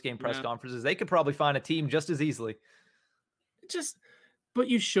in post-game press conferences. They could probably fine a team just as easily. But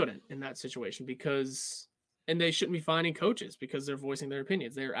you shouldn't in that situation, and they shouldn't be fining coaches because they're voicing their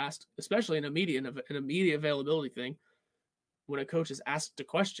opinions. They're asked, especially in a media availability thing, when a coach is asked a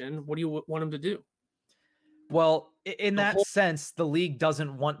question, what do you want them to do? Well, in that sense, the league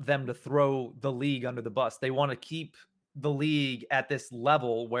doesn't want them to throw the league under the bus. They want to keep the league at this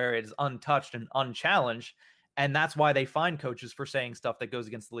level where it's untouched and unchallenged. And that's why they fine coaches for saying stuff that goes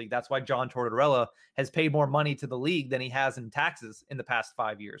against the league. That's why John Tortorella has paid more money to the league than he has in taxes in the past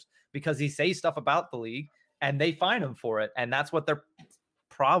 5 years, because he says stuff about the league and they fine him for it. And that's what they're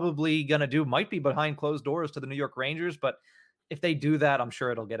probably going to do. Might be behind closed doors to the New York Rangers, but if they do that, I'm sure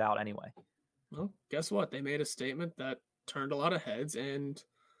it'll get out anyway. Well, guess what? They made a statement that turned a lot of heads, and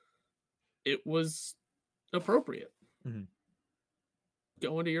it was appropriate.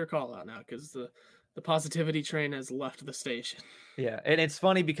 Go into your call out now, because the positivity train has left the station. Yeah, and it's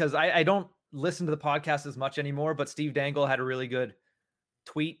funny because I don't listen to the podcast as much anymore, but Steve Dangle had a really good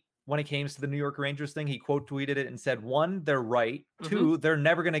tweet when it came to the New York Rangers thing. He quote tweeted it and said, 1, they're right. 2, they're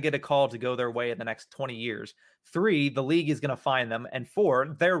never going to get a call to go their way in the next 20 years. 3, the league is going to fine them. And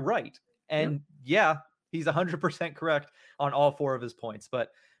 4, they're right. And yeah, he's 100% correct on all 4 of his points. But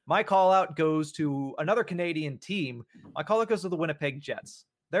my call out goes to another Canadian team. My call out goes to the Winnipeg Jets.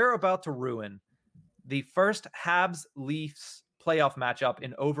 They're about to ruin the first Habs-Leafs playoff matchup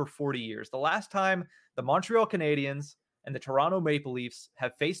in over 40 years. The last time the Montreal Canadiens and the Toronto Maple Leafs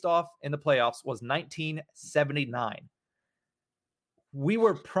have faced off in the playoffs was 1979. We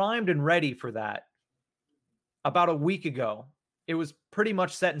were primed and ready for that about a week ago. It was pretty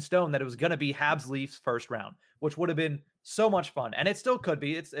much set in stone that it was going to be Habs Leafs first round, which would have been so much fun. And it still could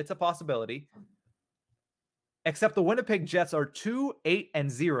be. It's a possibility. except the Winnipeg Jets are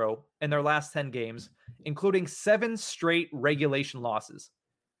 2-8-0 in their last 10 games, including 7 straight regulation losses,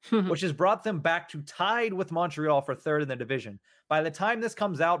 which has brought them back to tied with Montreal for third in the division. By the time this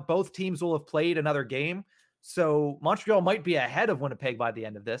comes out, both teams will have played another game, so Montreal might be ahead of Winnipeg by the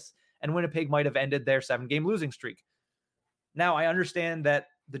end of this, and Winnipeg might have ended their 7-game losing streak. Now, I understand that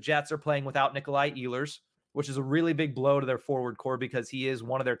the Jets are playing without Nikolai Ehlers, which is a really big blow to their forward core because he is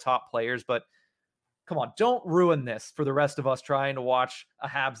one of their top players, but come on, don't ruin this for the rest of us trying to watch a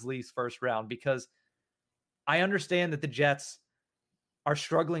Habs Leafs first round, because I understand that the Jets are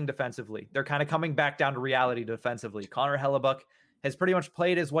struggling defensively. They're kind of coming back down to reality defensively. Connor Hellebuck has pretty much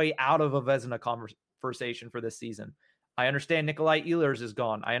played his way out of a Vezina conversation for this season. I understand Nikolai Ehlers is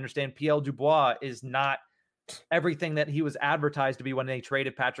gone. I understand PL Dubois is not everything that he was advertised to be when they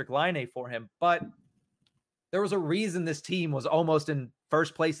traded Patrick Laine for him, but there was a reason this team was almost in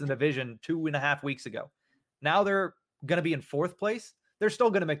first place in the division 2.5 weeks ago. Now they're going to be in fourth place. They're still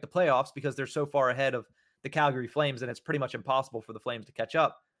going to make the playoffs because they're so far ahead of the Calgary Flames, and it's pretty much impossible for the Flames to catch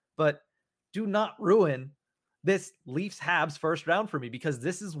up. But do not ruin this Leafs Habs first round for me, because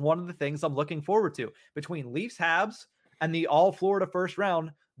this is one of the things I'm looking forward to. Between Leafs Habs and the all Florida first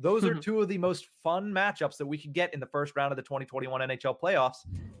round, those are two of the most fun matchups that we could get in the first round of the 2021 NHL playoffs.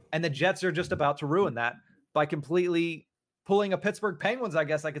 And the Jets are just about to ruin that by completely pulling a Pittsburgh Penguins, I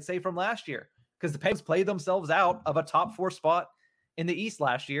guess I could say, from last year, because the Penguins played themselves out of a top 4 spot in the East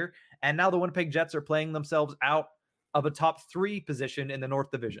last year. And now the Winnipeg Jets are playing themselves out of a top 3 position in the North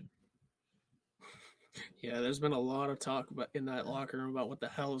Division. Yeah, there's been a lot of talk about in that locker room about what the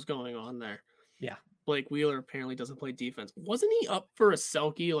hell is going on there. Yeah. Blake Wheeler apparently doesn't play defense. Wasn't he up for a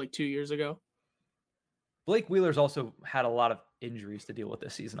Selke like 2 years ago? Blake Wheeler's also had a lot of injuries to deal with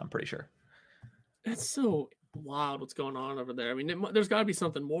this season, I'm pretty sure. It's so wild what's going on over there. I mean, there's got to be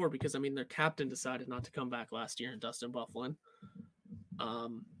something more, because, I mean, their captain decided not to come back last year in Dustin Byfuglien.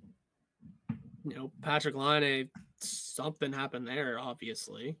 Patrick Laine, something happened there,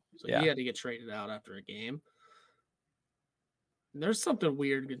 obviously. So he had to get traded out after a game. There's something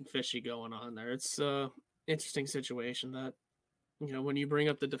weird and fishy going on there. It's an interesting situation that, when you bring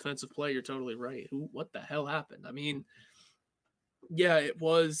up the defensive play, you're totally right. What the hell happened? I mean, yeah, it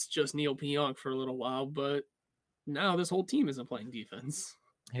was just Neil Pionk for a little while, but now this whole team isn't playing defense.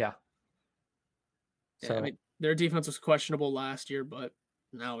 Yeah. So, I mean, their defense was questionable last year, but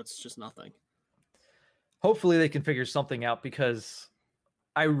now it's just nothing. Hopefully they can figure something out, because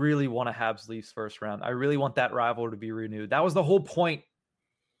I really want to Habs Leafs first round. I really want that rivalry to be renewed. That was the whole point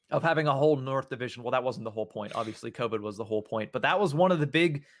of having a whole North Division. Well, that wasn't the whole point. Obviously, COVID was the whole point, but that was one of the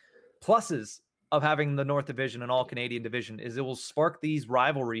big pluses of having the North Division and all Canadian division, is it will spark these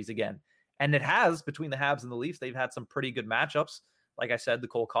rivalries again. And it has, between the Habs and the Leafs. They've had some pretty good matchups. Like I said, the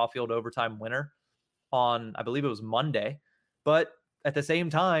Cole Caulfield overtime winner on, I believe it was Monday. But at the same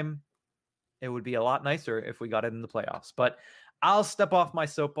time, it would be a lot nicer if we got it in the playoffs. But I'll step off my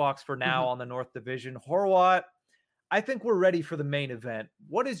soapbox for now on the North Division. Horwat, I think we're ready for the main event.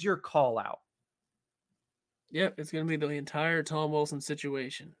 What is your call out? Yep, it's going to be the entire Tom Wilson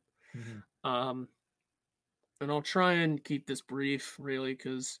situation. And I'll try and keep this brief, really,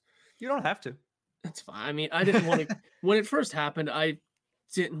 because you don't have to. That's fine. I mean, I didn't want to when it first happened. I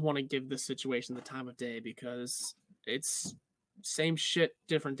didn't want to give this situation the time of day, because it's same shit,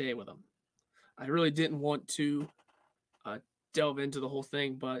 different day with them. I really didn't want to delve into the whole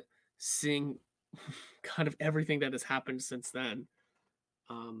thing, but seeing kind of everything that has happened since then,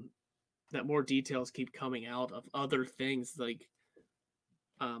 that more details keep coming out of other things, like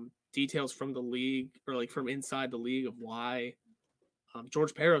details from the league, or like from inside the league, of why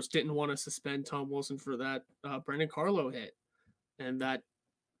George Parros didn't want to suspend Tom Wilson for that Brendan Carlo hit, and that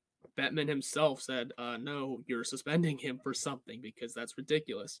Bettman himself said, no, you're suspending him for something, because that's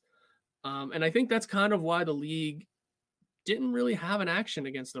ridiculous. And I think that's kind of why the league didn't really have an action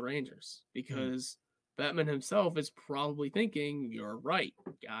against the Rangers, because Bettman himself is probably thinking, you're right,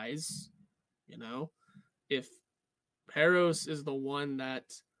 guys. If Parros is the one that,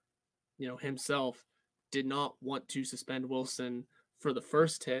 himself did not want to suspend Wilson for the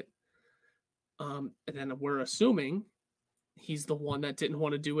first hit, and then we're assuming he's the one that didn't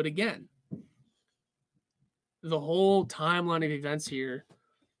want to do it again. The whole timeline of events here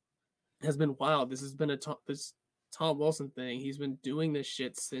has been wild. This has been this Tom Wilson thing. He's been doing this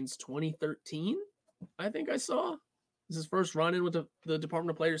shit since 2013. I think I saw. This is his first run in with the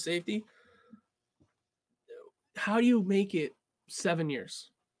Department of Player Safety. How do you make it 7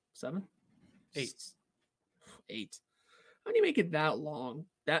 years? 7? 8. 8. How do you make it that long?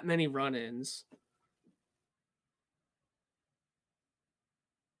 That many run-ins?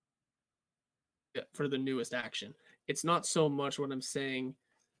 for the newest action. It's not so much what I'm saying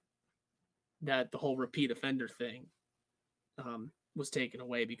that the whole repeat offender thing was taken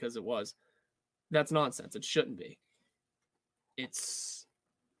away, because it was. That's nonsense. It shouldn't be.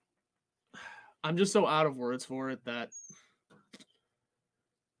 I'm just so out of words for it that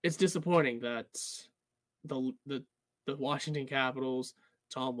it's disappointing that the Washington Capitals,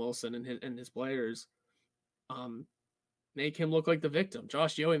 Tom Wilson and his players make him look like the victim.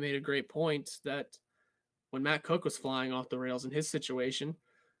 Josh Yohe made a great point that when Matt Cook was flying off the rails in his situation,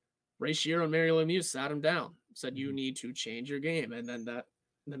 Ray Shero and Mario Lemieux sat him down, said you need to change your game, and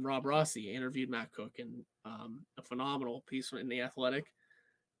then Rob Rossi interviewed Matt Cook in a phenomenal piece in The Athletic.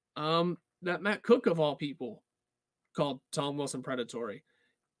 That Matt Cook, of all people, called Tom Wilson predatory.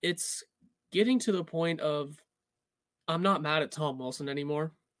 It's getting to the point of, I'm not mad at Tom Wilson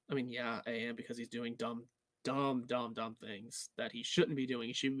anymore. I mean, yeah, I am, because he's doing dumb things that he shouldn't be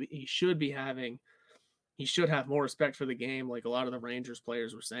doing. He should have more respect for the game, like a lot of the Rangers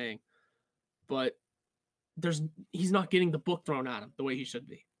players were saying. But he's not getting the book thrown at him the way he should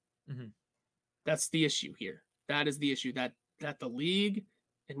be. Mm-hmm. That's the issue here. That is the issue, that the league,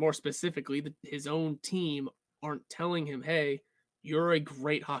 and more specifically his own team, aren't telling him, hey, you're a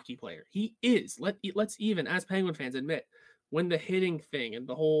great hockey player. He is. Let's even, as Penguin fans, admit, when the hitting thing and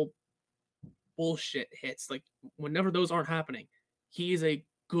the whole bullshit hits, like whenever those aren't happening, he is a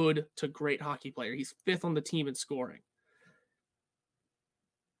good to great hockey player. He's 5th on the team in scoring.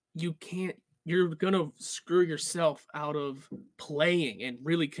 You're going to screw yourself out of playing and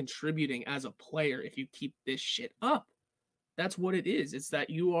really contributing as a player if you keep this shit up. That's what it is. It's that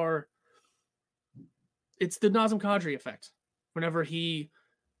it's the Nazem Kadri effect. Whenever who's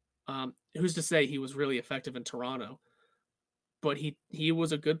to say he was really effective in Toronto, but he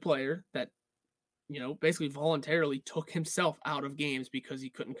was a good player that, basically voluntarily took himself out of games because he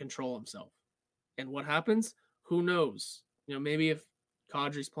couldn't control himself. And what happens? Who knows? Maybe if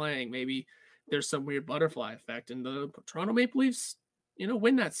Kadri's playing, maybe there's some weird butterfly effect, and the Toronto Maple Leafs,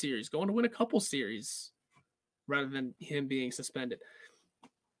 win that series, going to win a couple series rather than him being suspended.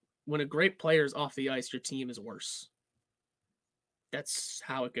 When a great player is off the ice, your team is worse. That's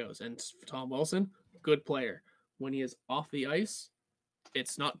how it goes. And Tom Wilson, good player. When he is off the ice,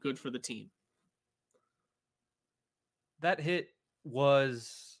 it's not good for the team. That hit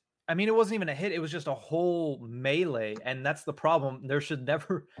was, it wasn't even a hit. It was just a whole melee. And that's the problem. There should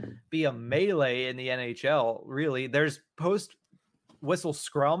never be a melee in the NHL, really. There's post-whistle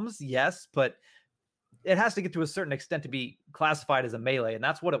scrums, yes, but it has to get to a certain extent to be classified as a melee. And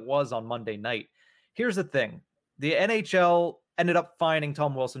that's what it was on Monday night. Here's the thing. The NHL ended up fining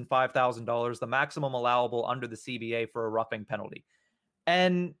Tom Wilson $5,000, the maximum allowable under the CBA for a roughing penalty.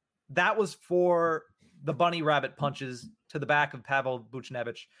 And that was for the bunny rabbit punches to the back of Pavel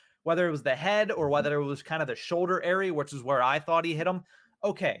Buchnevich, whether it was the head or whether it was kind of the shoulder area, which is where I thought he hit him.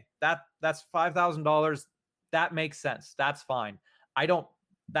 Okay, that's $5,000. That makes sense. That's fine.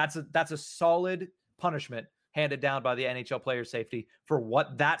 That's a solid punishment handed down by the NHL player safety for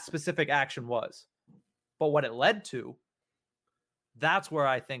what that specific action was. But what it led to, that's where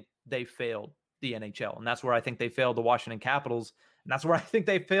I think they failed the NHL. And that's where I think they failed the Washington Capitals. And that's where I think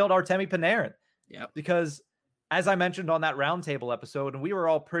they failed Artemi Panarin. Yeah. Because as I mentioned on that roundtable episode, and we were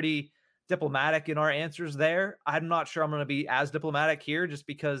all pretty diplomatic in our answers there, I'm not sure I'm going to be as diplomatic here, just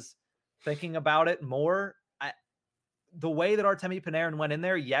because thinking about it more, the way that Artemi Panarin went in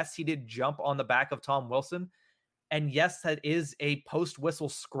there, yes, he did jump on the back of Tom Wilson. And yes, that is a post-whistle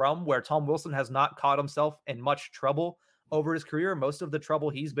scrum where Tom Wilson has not caught himself in much trouble over his career. Most of the trouble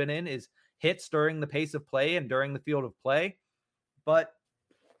he's been in is hits during the pace of play and during the field of play. But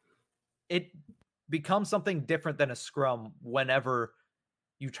it becomes something different than a scrum whenever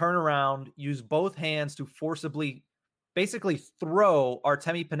you turn around, use both hands to forcibly basically throw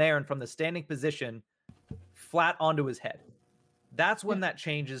Artemi Panarin from the standing position flat onto his head. That's when that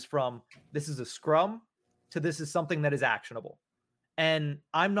changes from this is a scrum to this is something that is actionable. And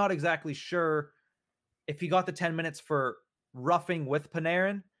I'm not exactly sure if he got the 10 minutes for roughing with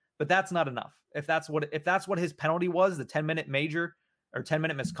Panarin, but that's not enough. If that's what his penalty was, the 10-minute major or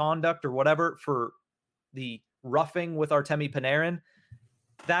 10-minute misconduct or whatever for the roughing with Artemi Panarin,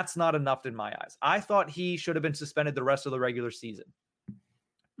 that's not enough in my eyes. I thought he should have been suspended the rest of the regular season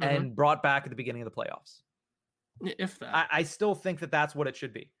and brought back at the beginning of the playoffs. If that. I still think that that's what it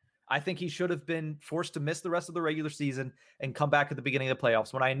should be. I think he should have been forced to miss the rest of the regular season and come back at the beginning of the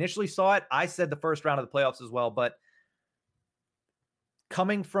playoffs. When I initially saw it, I said the first round of the playoffs as well, but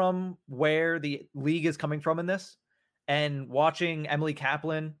coming from where the league is coming from in this and watching Emily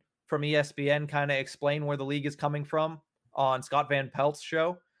Kaplan from ESPN kind of explain where the league is coming from on Scott Van Pelt's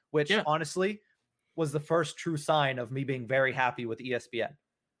show, which honestly, was the first true sign of me being very happy with ESPN.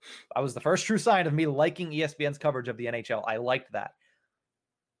 I was the first true sign of me liking ESPN's coverage of the NHL. I liked that.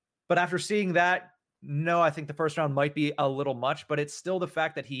 But after seeing that, no, I think the first round might be a little much, but it's still the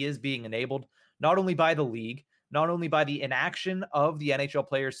fact that he is being enabled not only by the league, not only by the inaction of the NHL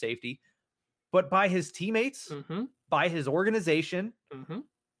player's safety, but by his teammates, by his organization,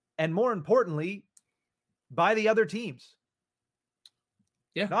 and more importantly, by the other teams.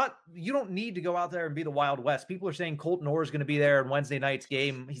 Yeah. You don't need to go out there and be the Wild West. People are saying Colton Orr is going to be there in Wednesday night's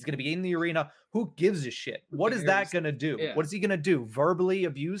game. He's going to be in the arena. Who gives a shit? What is that going to do? Yeah. What is he going to do? Verbally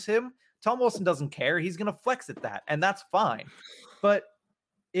abuse him? Tom Wilson doesn't care. He's going to flex at that, and that's fine. But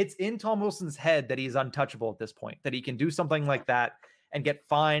it's in Tom Wilson's head that he's untouchable at this point, that he can do something like that and get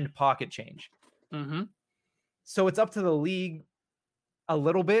fined pocket change. So it's up to the league a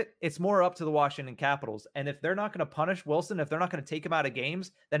little bit. It's more up to the Washington Capitals. And if they're not going to punish Wilson, if they're not going to take him out of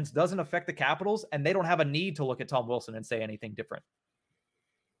games, then it doesn't affect the Capitals, and they don't have a need to look at Tom Wilson and say anything different.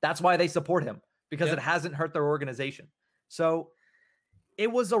 That's why they support him, because it hasn't hurt their organization. So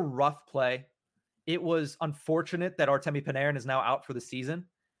it was a rough play. It was unfortunate that Artemi Panarin is now out for the season.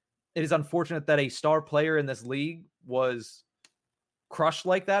 It is unfortunate that a star player in this league was crushed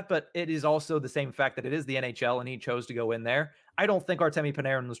like that, but it is also the same fact that it is the NHL and he chose to go in there. I don't think Artemi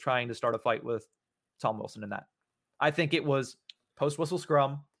Panarin was trying to start a fight with Tom Wilson in that. I think it was post-whistle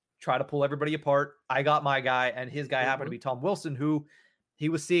scrum, try to pull everybody apart. I got my guy, and his guy happened to be Tom Wilson, who he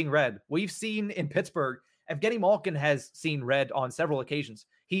was seeing red. We've seen in Pittsburgh, Evgeny Malkin has seen red on several occasions.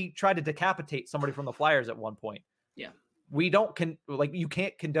 He tried to decapitate somebody from the Flyers at one point. Yeah. We don't you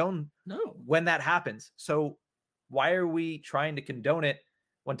can't condone when that happens. So why are we trying to condone it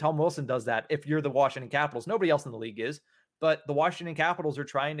when Tom Wilson does that? If you're the Washington Capitals, nobody else in the league is, but the Washington Capitals are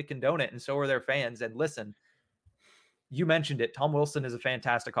trying to condone it, and so are their fans. And listen, you mentioned it. Tom Wilson is a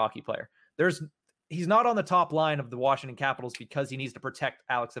fantastic hockey player. He's not on the top line of the Washington Capitals because he needs to protect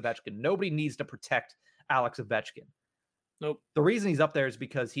Alex Ovechkin. Nobody needs to protect Alex Ovechkin. Nope. The reason he's up there is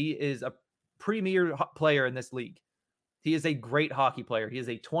because he is a premier player in this league. He is a great hockey player. He is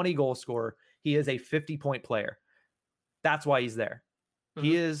a 20-goal scorer. He is a 50-point player. That's why he's there.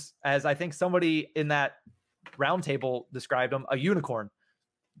 He is, as I think somebody in that roundtable described him, a unicorn.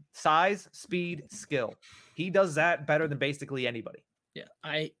 Size, speed, skill. He does that better than basically anybody.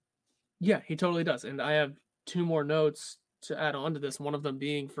 Yeah, he totally does. And I have two more notes to add on to this. One of them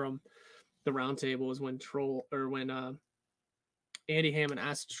being from the roundtable is when Andy Hammond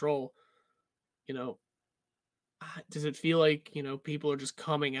asked Troll, does it feel like, people are just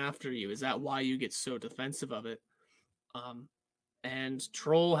coming after you? Is that why you get so defensive of it? And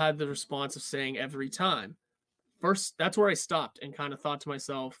Troll had the response of saying every time. First, that's where I stopped and kind of thought to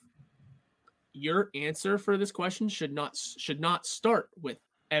myself, your answer for this question should not start with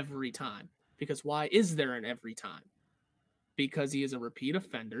every time, because why is there an every time? Because he is a repeat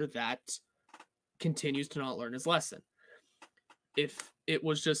offender that continues to not learn his lesson. If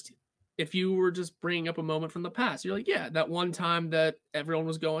you were just bringing up a moment from the past, you're like, yeah, that one time that everyone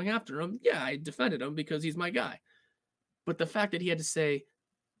was going after him, yeah, I defended him because he's my guy. But the fact that he had to say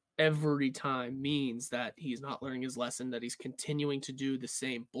every time means that he's not learning his lesson, that he's continuing to do the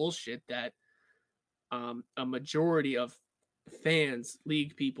same bullshit that a majority of fans,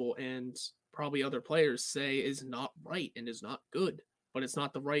 league people, and probably other players say is not right and is not good. But it's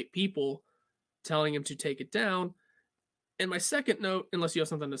not the right people telling him to take it down. And my second note, unless you have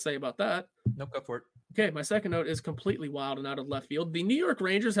something to say about that. Nope, go for it. Okay, my second note is completely wild and out of left field. The New York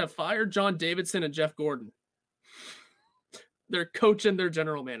Rangers have fired John Davidson and Jeff Gordon. Their coach and their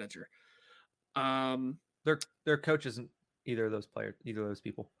general manager. Their coach isn't either of those players, either of those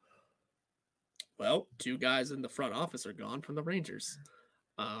people. Well, two guys in the front office are gone from the Rangers.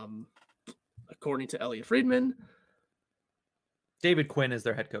 According to Elliot Friedman. David Quinn is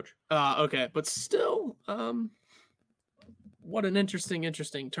their head coach. Okay, but still, what an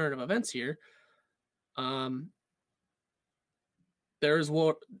interesting turn of events here.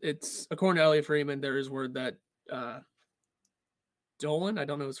 It's according to Elliot Friedman, there is word that Dolan, I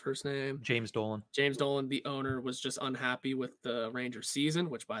don't know his first name. James Dolan, the owner, was just unhappy with the Rangers season,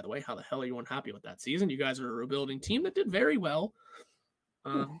 which, by the way, how the hell are you unhappy with that season? You guys are a rebuilding team that did very well.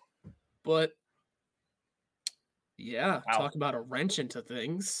 But yeah, wow. Talk about a wrench into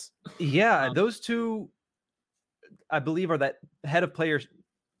things. Yeah, those two, I believe, are that head of players.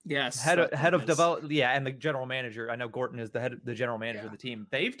 Yes. Head of development. Yeah. And the general manager. I know Gorton is the general manager of the team.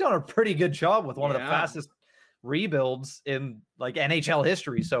 They've done a pretty good job with one of the fastest rebuilds in like NHL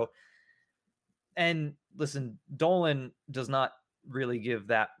history. So, and listen, Dolan does not really give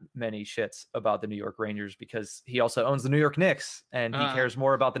that many shits about the New York Rangers because he also owns the New York Knicks and he cares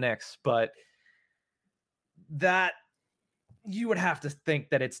more about the Knicks. But that you would have to think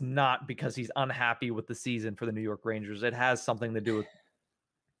that it's not because he's unhappy with the season for the New York Rangers. It has something to do with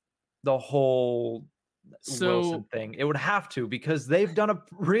the whole Wilson thing. It would have to, because they've done a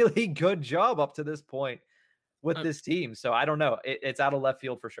really good job up to this point with this team. So I don't know. It's out of left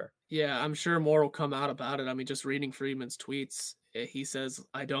field for sure. Yeah, I'm sure more will come out about it. I mean, just reading Friedman's tweets, he says,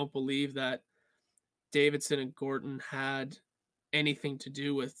 I don't believe that Davidson and Gordon had anything to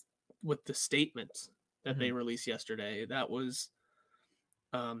do with the statement that they released yesterday. That was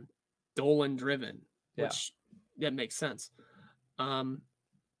Dolan driven, which that makes sense.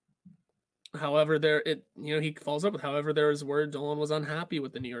 However, he follows up with, however, there is word Dolan was unhappy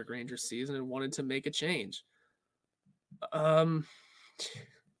with the New York Rangers season and wanted to make a change.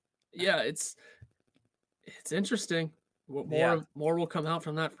 Yeah, it's interesting. More will come out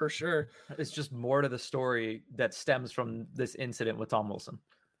from that for sure. It's just more to the story that stems from this incident with Tom Wilson.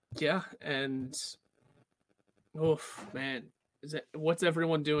 Yeah, and man, what's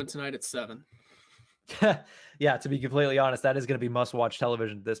everyone doing tonight at 7? Yeah, to be completely honest, that is going to be must-watch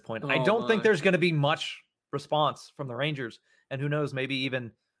television at this point. I don't think there's going to be much response from the Rangers, and who knows, maybe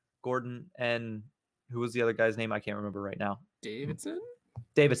even Gordon and who was the other guy's name? I can't remember right now.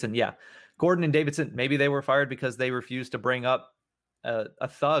 Davidson, yeah. Gordon and Davidson, maybe they were fired because they refused to bring up a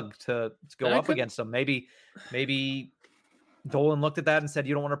thug to go up against them. Maybe Dolan looked at that and said,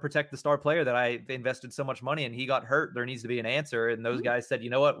 you don't want to protect the star player that I invested so much money in. He got hurt. There needs to be an answer. And those guys said, you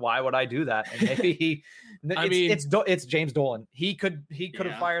know what? Why would I do that? And maybe it's James Dolan. He could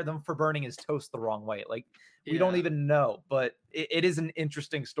have fired them for burning his toast the wrong way. Like, we don't even know, but it is an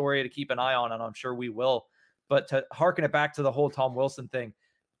interesting story to keep an eye on, and I'm sure we will. But to harken it back to the whole Tom Wilson thing,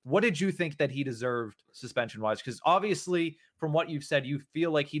 what did you think that he deserved suspension-wise? Because obviously, from what you've said, you feel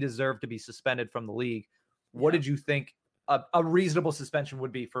like he deserved to be suspended from the league. What did you think a reasonable suspension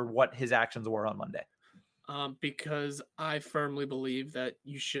would be for what his actions were on Monday? Because I firmly believe that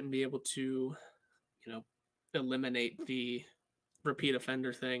you shouldn't be able to, eliminate the repeat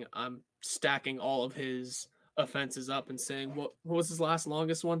offender thing. I'm stacking all of his offenses up and saying, what was his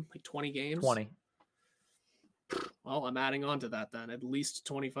longest one? Like 20 games? 20. Well, I'm adding on to that then, at least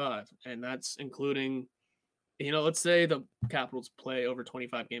 25. And that's including, let's say the Capitals play over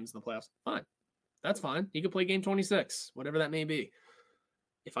 25 games in the playoffs. Fine. That's fine. You could play game 26, whatever that may be.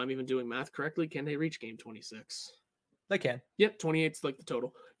 If I'm even doing math correctly, can they reach game 26? They can. Yep, 28's like the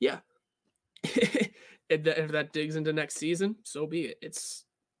total. Yeah. If that digs into next season, so be it. It's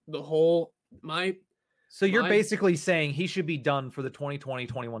the whole So you're basically saying he should be done for the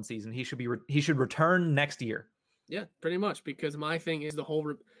 2020-21 season. He should return next year. Yeah, pretty much, because my thing is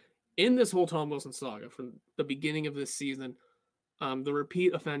in this whole Tom Wilson saga from the beginning of this season, the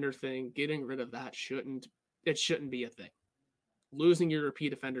repeat offender thing, getting rid of that shouldn't be a thing. Losing your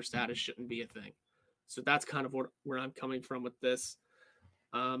repeat offender status shouldn't be a thing. So that's kind of where I'm coming from with this.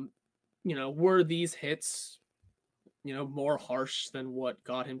 Were these hits, more harsh than what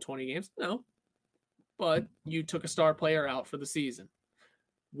got him 20 games? No. But you took a star player out for the season.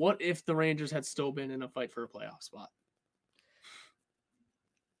 What if the Rangers had still been in a fight for a playoff spot?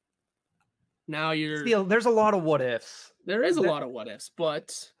 Now there's a lot of what ifs. There is a lot of what ifs,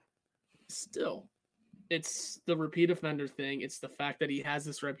 but still, it's the repeat offender thing. It's the fact that he has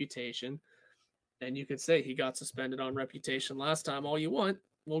this reputation, and you could say he got suspended on reputation last time all you want.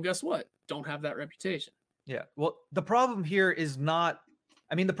 Well, guess what? Don't have that reputation. Yeah. Well, the problem here is not,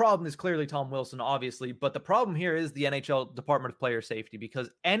 the problem is clearly Tom Wilson, obviously, but the problem here is the NHL Department of Player Safety, because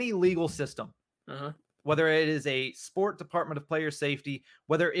any legal system, whether it is a sport Department of Player Safety,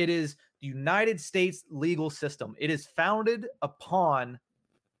 whether it is the United States legal system, it is founded upon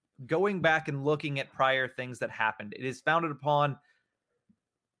going back and looking at prior things that happened. It is founded upon,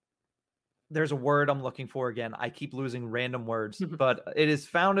 there's a word I'm looking for again. I keep losing random words, but it is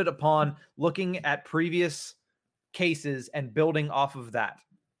founded upon looking at previous cases and building off of that.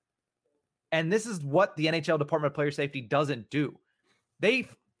 And this is what the NHL Department of Player Safety doesn't do. They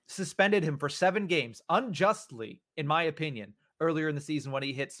suspended him for 7 games unjustly, in my opinion, earlier in the season when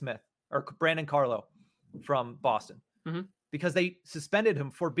he hit Smith or Brandon Carlo from Boston, because they suspended him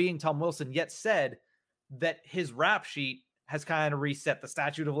for being Tom Wilson, yet said that his rap sheet has kind of reset the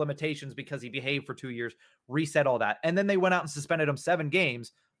statute of limitations because he behaved for 2 years, reset all that. And then they went out and suspended him 7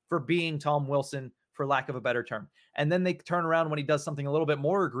 games for being Tom Wilson, for lack of a better term. And then they turn around when he does something a little bit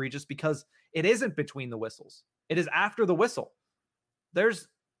more egregious, because it isn't between the whistles. It is after the whistle. There's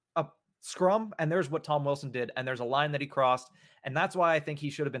a scrum and there's what Tom Wilson did. And there's a line that he crossed. And that's why I think he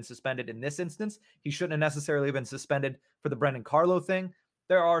should have been suspended in this instance. He shouldn't have necessarily been suspended for the Brendan Carlo thing.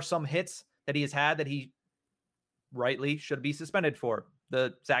 There are some hits that he has had that he rightly should be suspended for.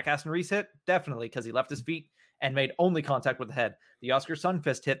 The Zach Aston Reese hit, definitely, because he left his feet and made only contact with the head. The Oscar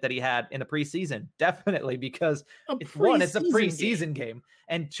Sundqvist hit that he had in the preseason, definitely, because one, it's a preseason game.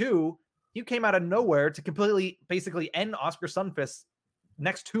 And two, he came out of nowhere to completely basically end Oscar Sundqvist's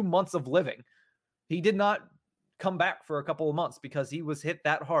next 2 months of living. He did not come back for a couple of months because he was hit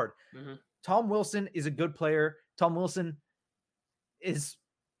that hard. Mm-hmm. Tom Wilson is a good player. Tom Wilson is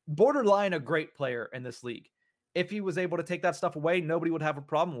borderline a great player in this league. If he was able to take that stuff away, nobody would have a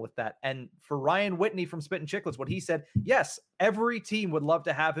problem with that. And for Ryan Whitney from Spittin' Chicklets, what he said, yes, every team would love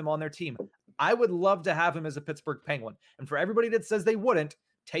to have him on their team. I would love to have him as a Pittsburgh Penguin. And for everybody that says they wouldn't,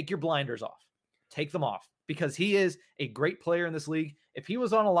 take your blinders off. Take them off, because he is a great player in this league. If he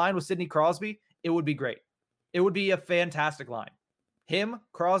was on a line with Sidney Crosby, it would be great. It would be a fantastic line. Him,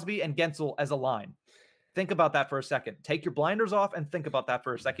 Crosby, and Gensel as a line. Think about that for a second. Take your blinders off and think about that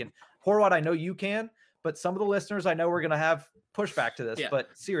for a second. Horwat, I know you can, but some of the listeners I know we're going to have pushback to this. Yeah. But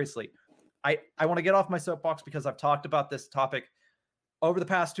seriously, I want to get off my soapbox because I've talked about this topic over the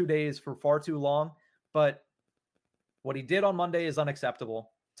past 2 days for far too long. But what he did on Monday is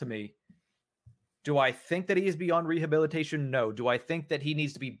unacceptable to me. Do I think that he is beyond rehabilitation? No. Do I think that he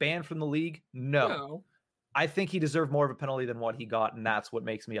needs to be banned from the league? No. I think he deserved more of a penalty than what he got, and that's what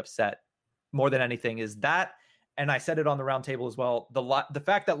makes me upset more than anything is that. And I said it on the round table as well. The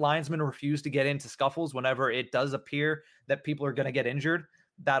fact that linesmen refuse to get into scuffles whenever it does appear that people are going to get injured,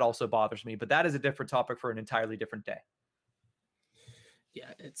 that also bothers me. But that is a different topic for an entirely different day.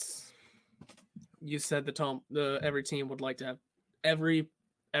 Yeah, you said every team would like to have everyone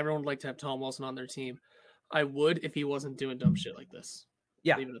would like to have Tom Wilson on their team. I would if he wasn't doing dumb shit like this.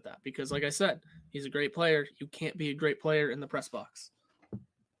 Yeah, leave it at that. Because like I said, he's a great player. You can't be a great player in the press box.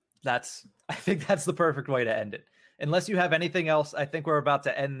 I think that's the perfect way to end it. Unless you have anything else, I think we're about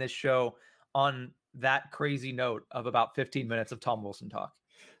to end this show on that crazy note of about 15 minutes of Tom Wilson talk.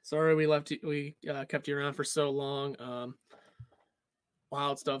 Sorry we kept you around for so long.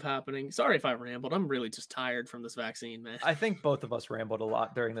 Wild stuff happening. Sorry if I rambled. I'm really just tired from this vaccine, man. I think both of us rambled a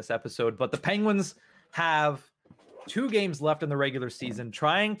lot during this episode, but the Penguins have 2 games left in the regular season,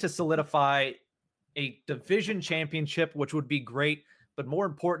 trying to solidify a division championship, which would be great. But more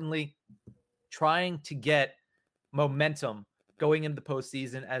importantly, trying to get momentum going into the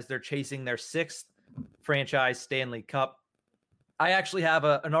postseason as they're chasing their 6th franchise Stanley Cup. I actually have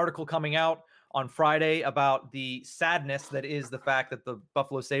an article coming out on Friday about the sadness that is the fact that the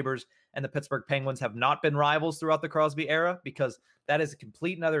Buffalo Sabres and the Pittsburgh Penguins have not been rivals throughout the Crosby era, because that is a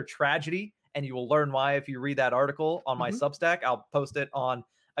complete and utter tragedy. And you will learn why if you read that article on my Substack. I'll post it on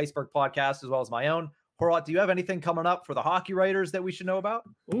Iceberg Podcast as well as my own. Horwat, do you have anything coming up for the hockey writers that we should know about?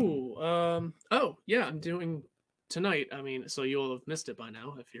 Oh yeah, I'm doing tonight. I mean, so you'll have missed it by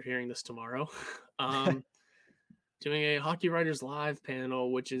now if you're hearing this tomorrow. Doing a hockey writers live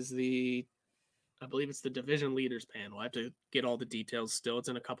panel, which is I believe it's the division leaders panel. I have to get all the details still. It's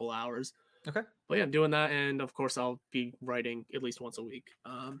in a couple hours. Okay. But yeah, I'm doing that. And of course I'll be writing at least once a week.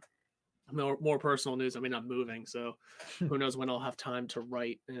 More personal news. I mean, I'm moving, so who knows when I'll have time to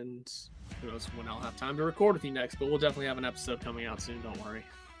write, and who knows when I'll have time to record with you next, but we'll definitely have an episode coming out soon. Don't worry.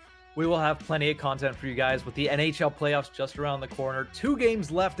 We will have plenty of content for you guys with the NHL playoffs just around the corner. 2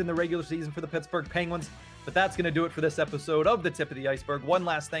 games left in the regular season for the Pittsburgh Penguins, but that's going to do it for this episode of The Tip of the Iceberg. One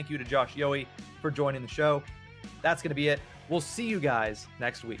last thank you to Josh Yohe for joining the show. That's going to be it. We'll see you guys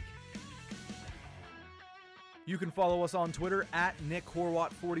next week. You can follow us on Twitter at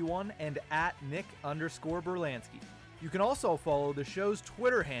NickHorwat41 and at Nick_Berlansky. You can also follow the show's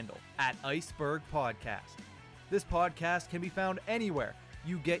Twitter handle at Iceberg Podcast. This podcast can be found anywhere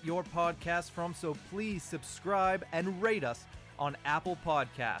you get your podcasts from, so please subscribe and rate us on Apple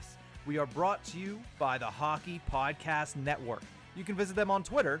Podcasts. We are brought to you by the Hockey Podcast Network. You can visit them on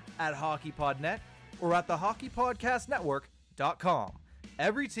Twitter at HockeyPodNet or at thehockeypodcastnetwork.com.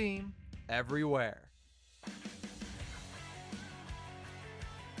 Every team, everywhere.